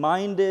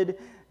ministry-minded.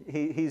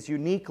 He's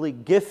uniquely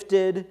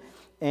gifted,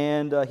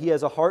 and he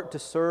has a heart to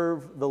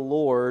serve the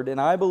Lord.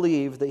 And I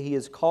believe that he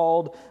is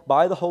called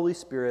by the Holy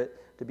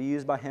Spirit to be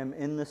used by Him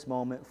in this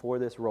moment for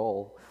this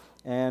role.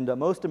 And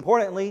most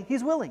importantly,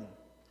 he's willing.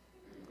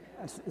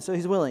 So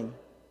he's willing.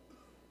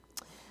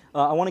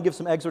 I want to give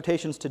some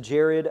exhortations to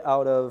Jared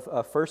out of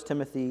 1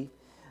 Timothy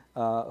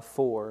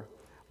 4.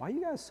 Why are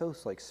you guys so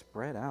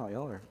spread out?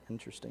 Y'all are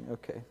interesting.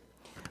 Okay.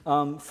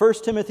 1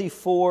 Timothy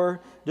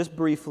 4, just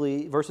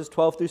briefly, verses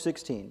 12 through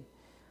 16.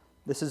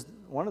 This is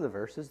one of the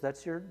verses.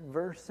 That's your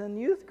verse in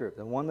youth group,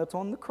 the one that's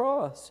on the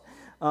cross.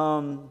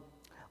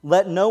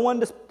 Let no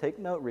one, take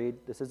note, Reed,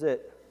 this is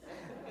it.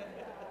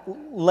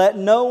 Let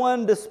no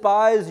one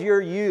despise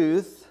your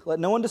youth. Let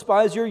no one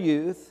despise your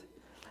youth,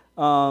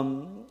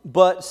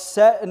 but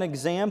set an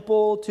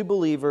example to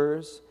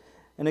believers,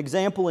 an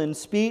example in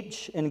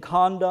speech, in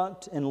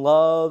conduct, in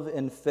love,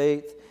 in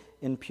faith,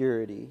 in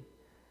purity.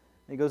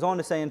 He goes on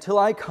to say, until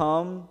I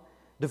come,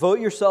 devote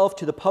yourself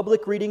to the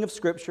public reading of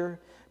Scripture,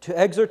 to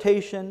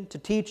exhortation, to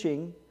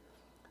teaching.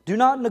 Do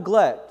not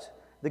neglect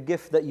the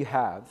gift that you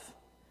have,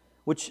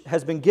 which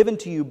has been given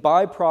to you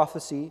by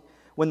prophecy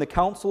when the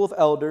council of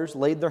elders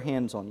laid their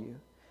hands on you.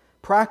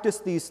 Practice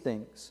these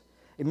things.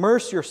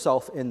 Immerse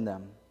yourself in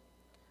them,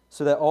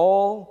 so that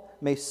all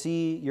may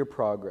see your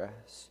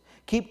progress.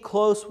 Keep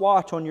close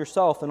watch on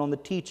yourself and on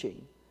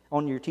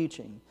your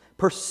teaching.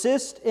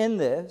 Persist in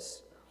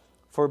this,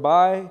 for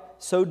by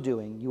so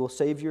doing you will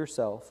save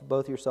yourself,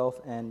 both yourself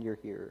and your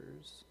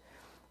hearers.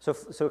 So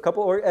a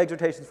couple of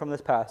exhortations from this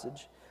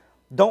passage.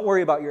 Don't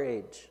worry about your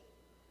age,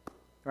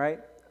 right?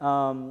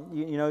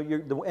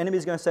 The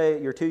enemy's going to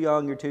say, you're too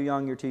young, you're too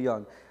young, you're too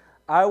young.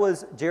 I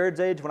was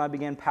Jared's age when I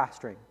began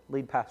pastoring,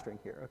 lead pastoring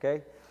here,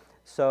 okay?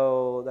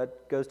 So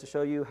that goes to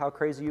show you how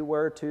crazy you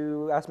were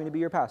to ask me to be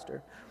your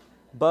pastor.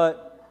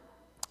 But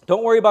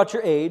don't worry about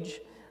your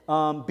age.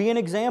 Be an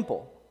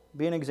example.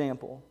 Be an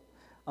example.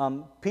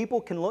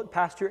 People can look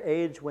past your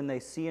age when they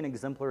see an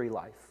exemplary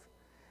life.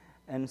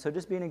 And so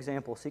just be an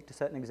example. Seek to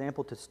set an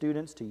example to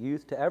students, to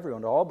youth, to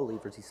everyone, to all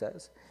believers, he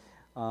says,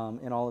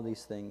 in all of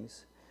these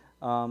things.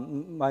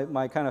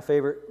 My kind of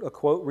favorite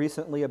quote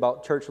recently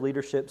about church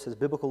leadership says,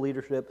 biblical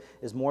leadership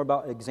is more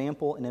about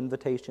example and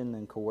invitation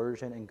than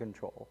coercion and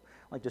control.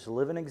 Like just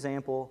live an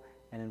example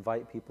and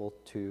invite people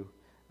to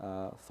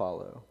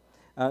follow.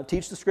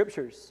 Teach the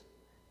Scriptures.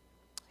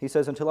 He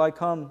says, until I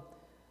come,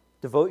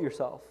 devote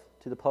yourself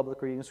to the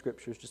public reading of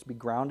Scriptures. Just be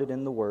grounded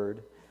in the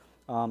Word.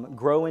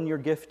 Grow in your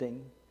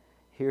gifting.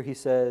 Here he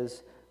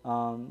says,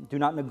 do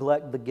not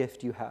neglect the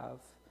gift you have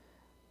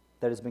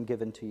that has been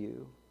given to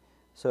you.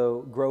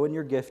 So grow in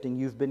your gifting.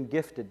 You've been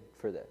gifted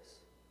for this.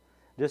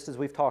 Just as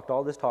we've talked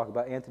all this talk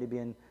about Anthony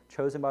being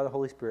chosen by the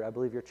Holy Spirit, I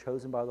believe you're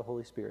chosen by the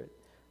Holy Spirit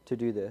to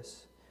do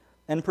this.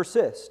 And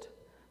persist.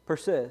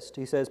 Persist.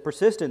 He says,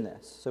 persist in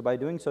this. So by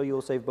doing so, you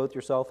will save both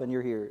yourself and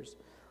your hearers.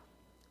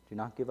 Do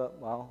not give up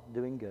while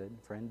doing good,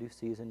 for in due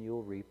season you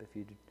will reap if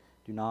you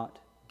do not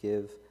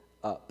give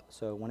up.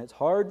 So when it's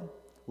hard,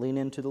 lean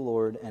into the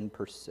Lord and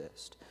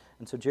persist.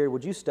 And so, Jared,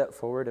 would you step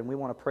forward, and we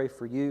want to pray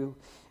for you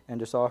and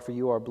just offer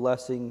you our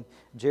blessing.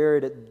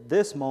 Jared, at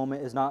this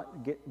moment, is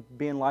not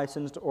being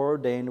licensed or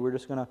ordained. We're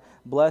just going to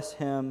bless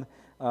him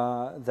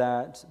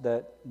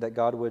that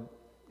God would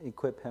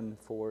equip him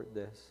for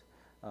this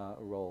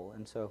role.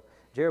 And so,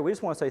 Jared, we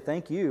just want to say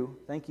thank you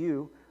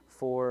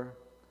for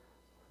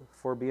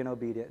being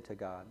obedient to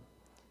God.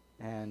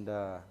 And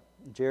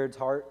Jared's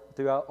heart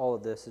throughout all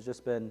of this has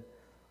just been,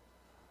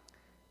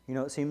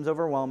 it seems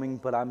overwhelming,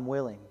 but I'm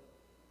willing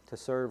to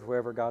serve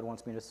wherever God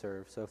wants me to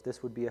serve. So if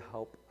this would be a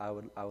help, I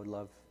would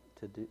love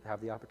to have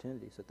the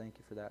opportunity. So thank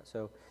you for that.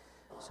 So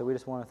we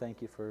just want to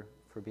thank you for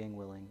being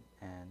willing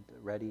and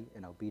ready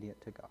and obedient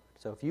to God.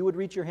 So if you would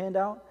reach your hand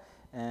out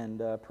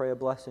and pray a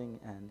blessing,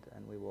 and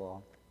we will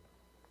all.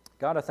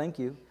 God, I thank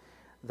you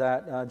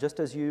that just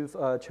as you've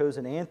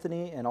chosen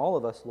Anthony and all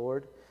of us,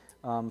 Lord,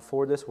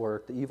 for this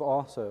work, that you've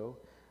also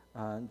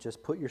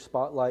just put your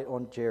spotlight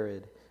on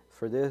Jared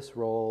for this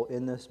role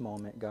in this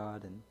moment,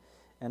 God.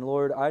 And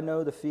Lord, I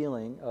know the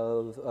feeling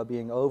of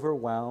being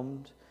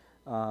overwhelmed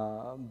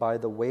by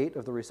the weight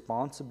of the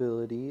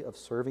responsibility of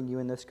serving you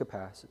in this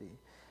capacity.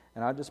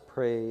 And I just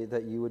pray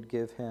that you would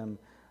give him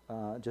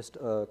just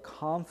a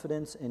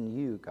confidence in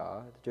you,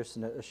 God, just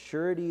a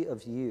surety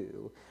of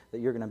you,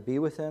 that you're going to be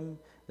with him,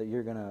 that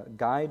you're going to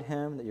guide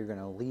him, that you're going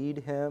to lead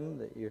him,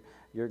 that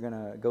you're going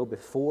to go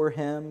before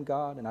him,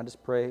 God. And I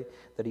just pray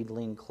that he'd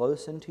lean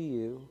close into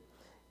you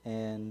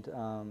and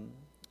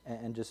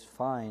just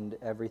find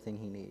everything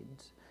he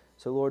needs.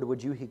 So, Lord,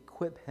 would you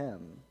equip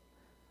him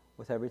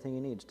with everything he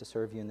needs to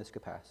serve you in this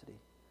capacity?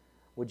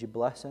 Would you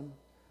bless him?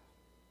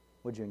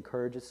 Would you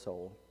encourage his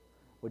soul?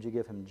 Would you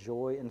give him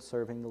joy in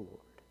serving the Lord?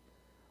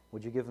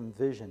 Would you give him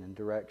vision and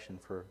direction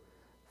for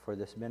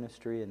this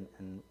ministry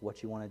and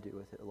what you want to do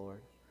with it,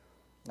 Lord?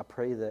 I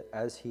pray that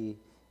as he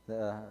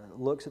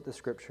looks at the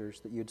Scriptures,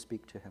 that you'd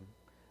speak to him.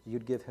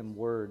 You'd give him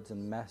words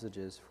and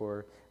messages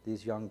for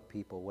these young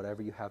people,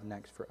 whatever you have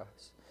next for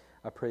us.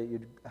 I pray that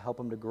you'd help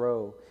him to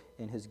grow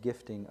in his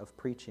gifting of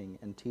preaching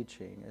and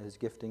teaching, his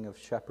gifting of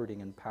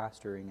shepherding and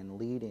pastoring and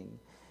leading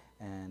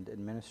and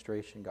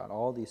administration, God.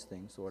 All these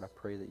things, Lord, I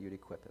pray that you'd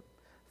equip him.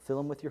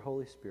 Fill him with your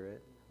Holy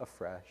Spirit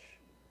afresh.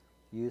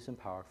 Use him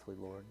powerfully,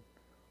 Lord.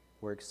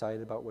 We're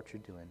excited about what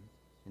you're doing.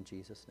 In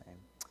Jesus' name,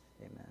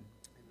 amen.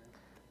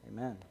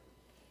 Amen.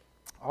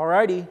 All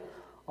righty.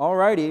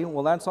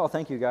 Well, that's all.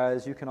 Thank you,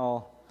 guys. You can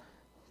all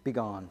be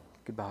gone.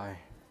 Goodbye.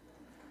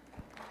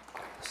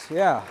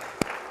 Yeah.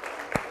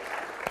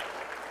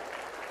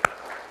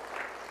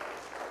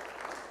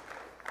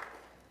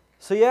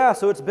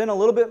 So it's been a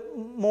little bit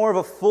more of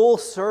a full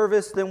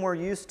service than we're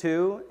used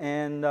to,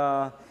 and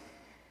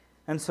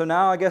so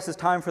now I guess it's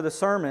time for the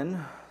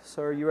sermon.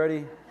 So are you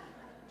ready?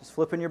 Just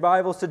flipping your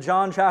Bibles to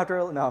John chapter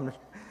 11.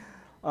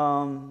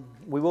 No,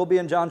 we will be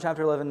in John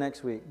chapter 11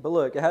 next week. But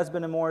look, it has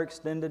been a more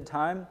extended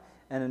time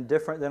and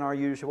different than our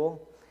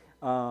usual,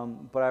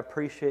 but I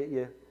appreciate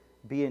you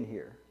being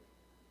here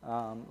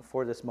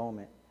for this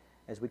moment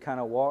as we kind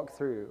of walk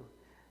through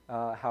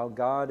how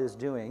God is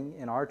doing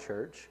in our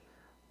church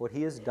what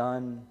He has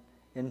done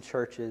in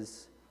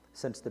churches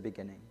since the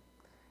beginning.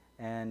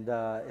 And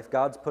if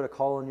God's put a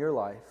call in your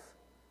life,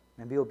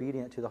 and be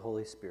obedient to the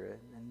Holy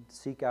Spirit and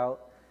seek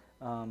out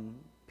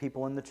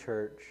people in the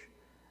church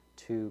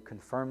to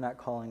confirm that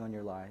calling on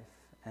your life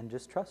and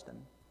just trust Him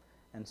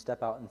and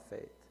step out in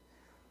faith.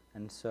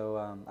 And so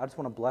I just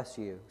want to bless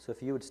you. So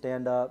if you would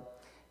stand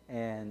up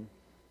and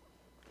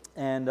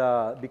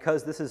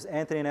because this is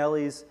Anthony and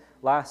Ellie's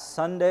last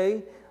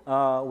Sunday,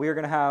 we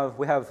have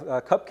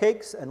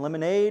cupcakes and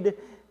lemonade,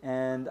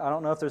 and I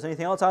don't know if there's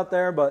anything else out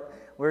there, but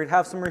we're going to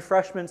have some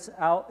refreshments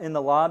out in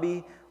the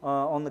lobby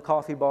on the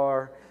coffee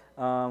bar.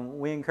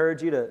 We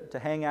encourage you to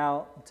hang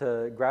out,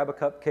 to grab a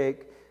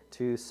cupcake,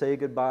 to say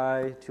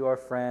goodbye to our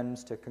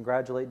friends, to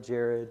congratulate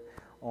Jared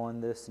on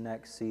this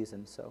next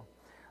season. So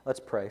let's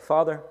pray.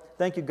 Father,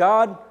 thank you,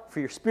 God,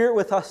 for your Spirit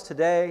with us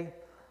today.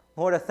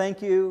 Lord, I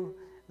thank you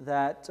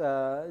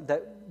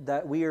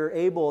that we are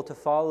able to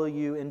follow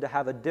you and to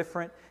have a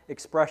different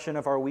expression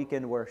of our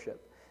weekend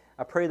worship.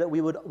 I pray that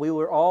we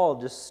were all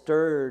just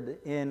stirred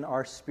in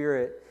our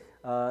spirit,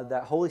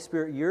 that Holy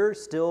Spirit, you're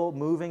still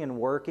moving and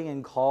working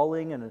and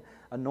calling and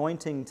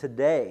anointing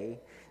today,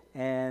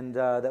 and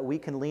that we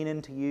can lean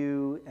into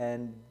you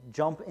and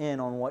jump in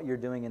on what you're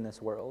doing in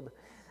this world.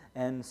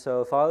 And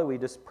so, Father, we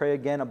just pray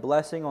again a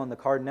blessing on the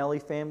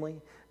Cardinelli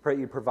family. Pray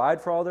you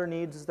provide for all their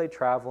needs as they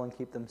travel and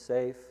keep them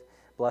safe.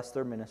 Bless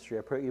their ministry.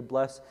 I pray you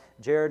bless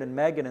Jared and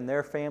Megan and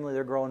their family,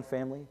 their growing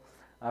family.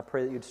 I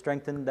pray that you'd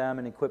strengthen them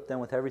and equip them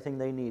with everything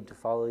they need to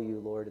follow you,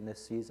 Lord, in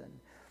this season.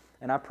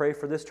 And I pray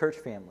for this church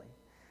family,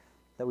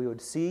 that we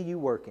would see you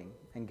working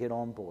and get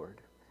on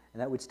board,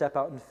 and that we'd step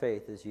out in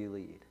faith as you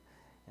lead.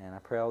 And I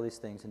pray all these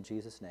things in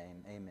Jesus'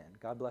 name. Amen.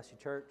 God bless you,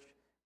 church.